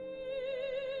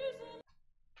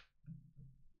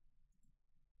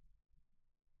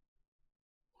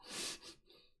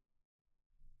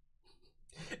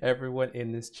 Everyone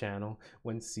in this channel,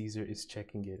 when Caesar is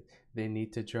checking it, they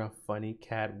need to draw funny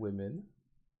cat women.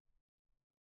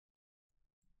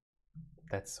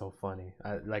 That's so funny.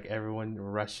 Like everyone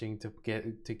rushing to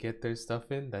get their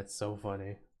stuff in. That's so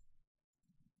funny.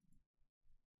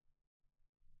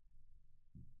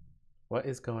 What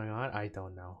is going on? I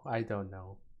don't know. I don't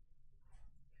know.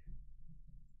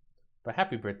 But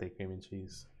happy birthday, Cream and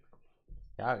Cheese.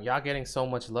 Y'all getting so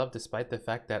much love despite the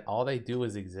fact that all they do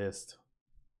is exist.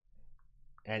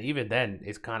 And even then,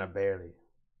 it's kind of barely.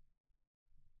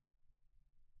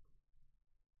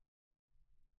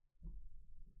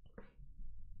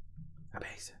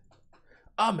 Amazing.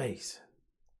 Amazing.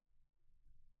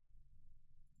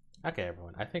 Okay,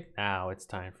 everyone. I think now it's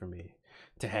time for me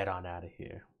to head on out of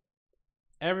here.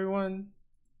 Everyone,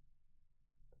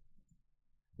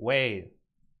 wait.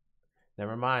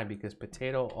 Never mind, because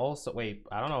potato also, wait,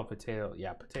 I don't know if potato,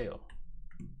 yeah, potato.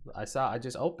 I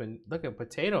just opened, look at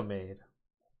potato made.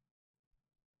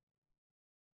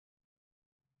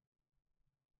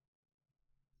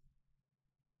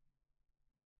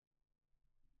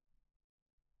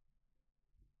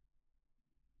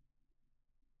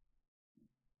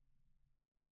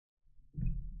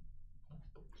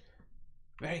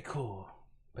 Very cool.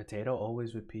 Potato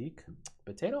always with peak.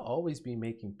 Potato always be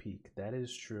making peak. That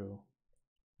is true.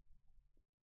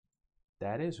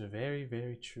 That is very,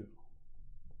 very true.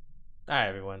 All right,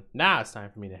 everyone. Now it's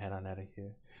time for me to head on out of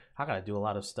here. I gotta do a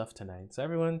lot of stuff tonight. So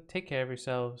everyone, take care of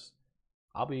yourselves.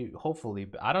 I'll be hopefully.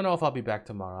 I don't know if I'll be back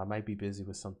tomorrow. I might be busy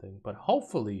with something, but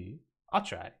hopefully I'll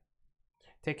try.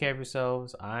 Take care of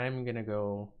yourselves. I'm gonna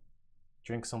go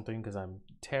drink something because I'm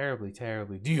terribly,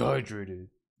 terribly dehydrated.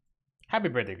 Happy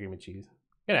birthday, cream and cheese.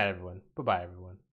 Good night, everyone. Bye-bye, everyone.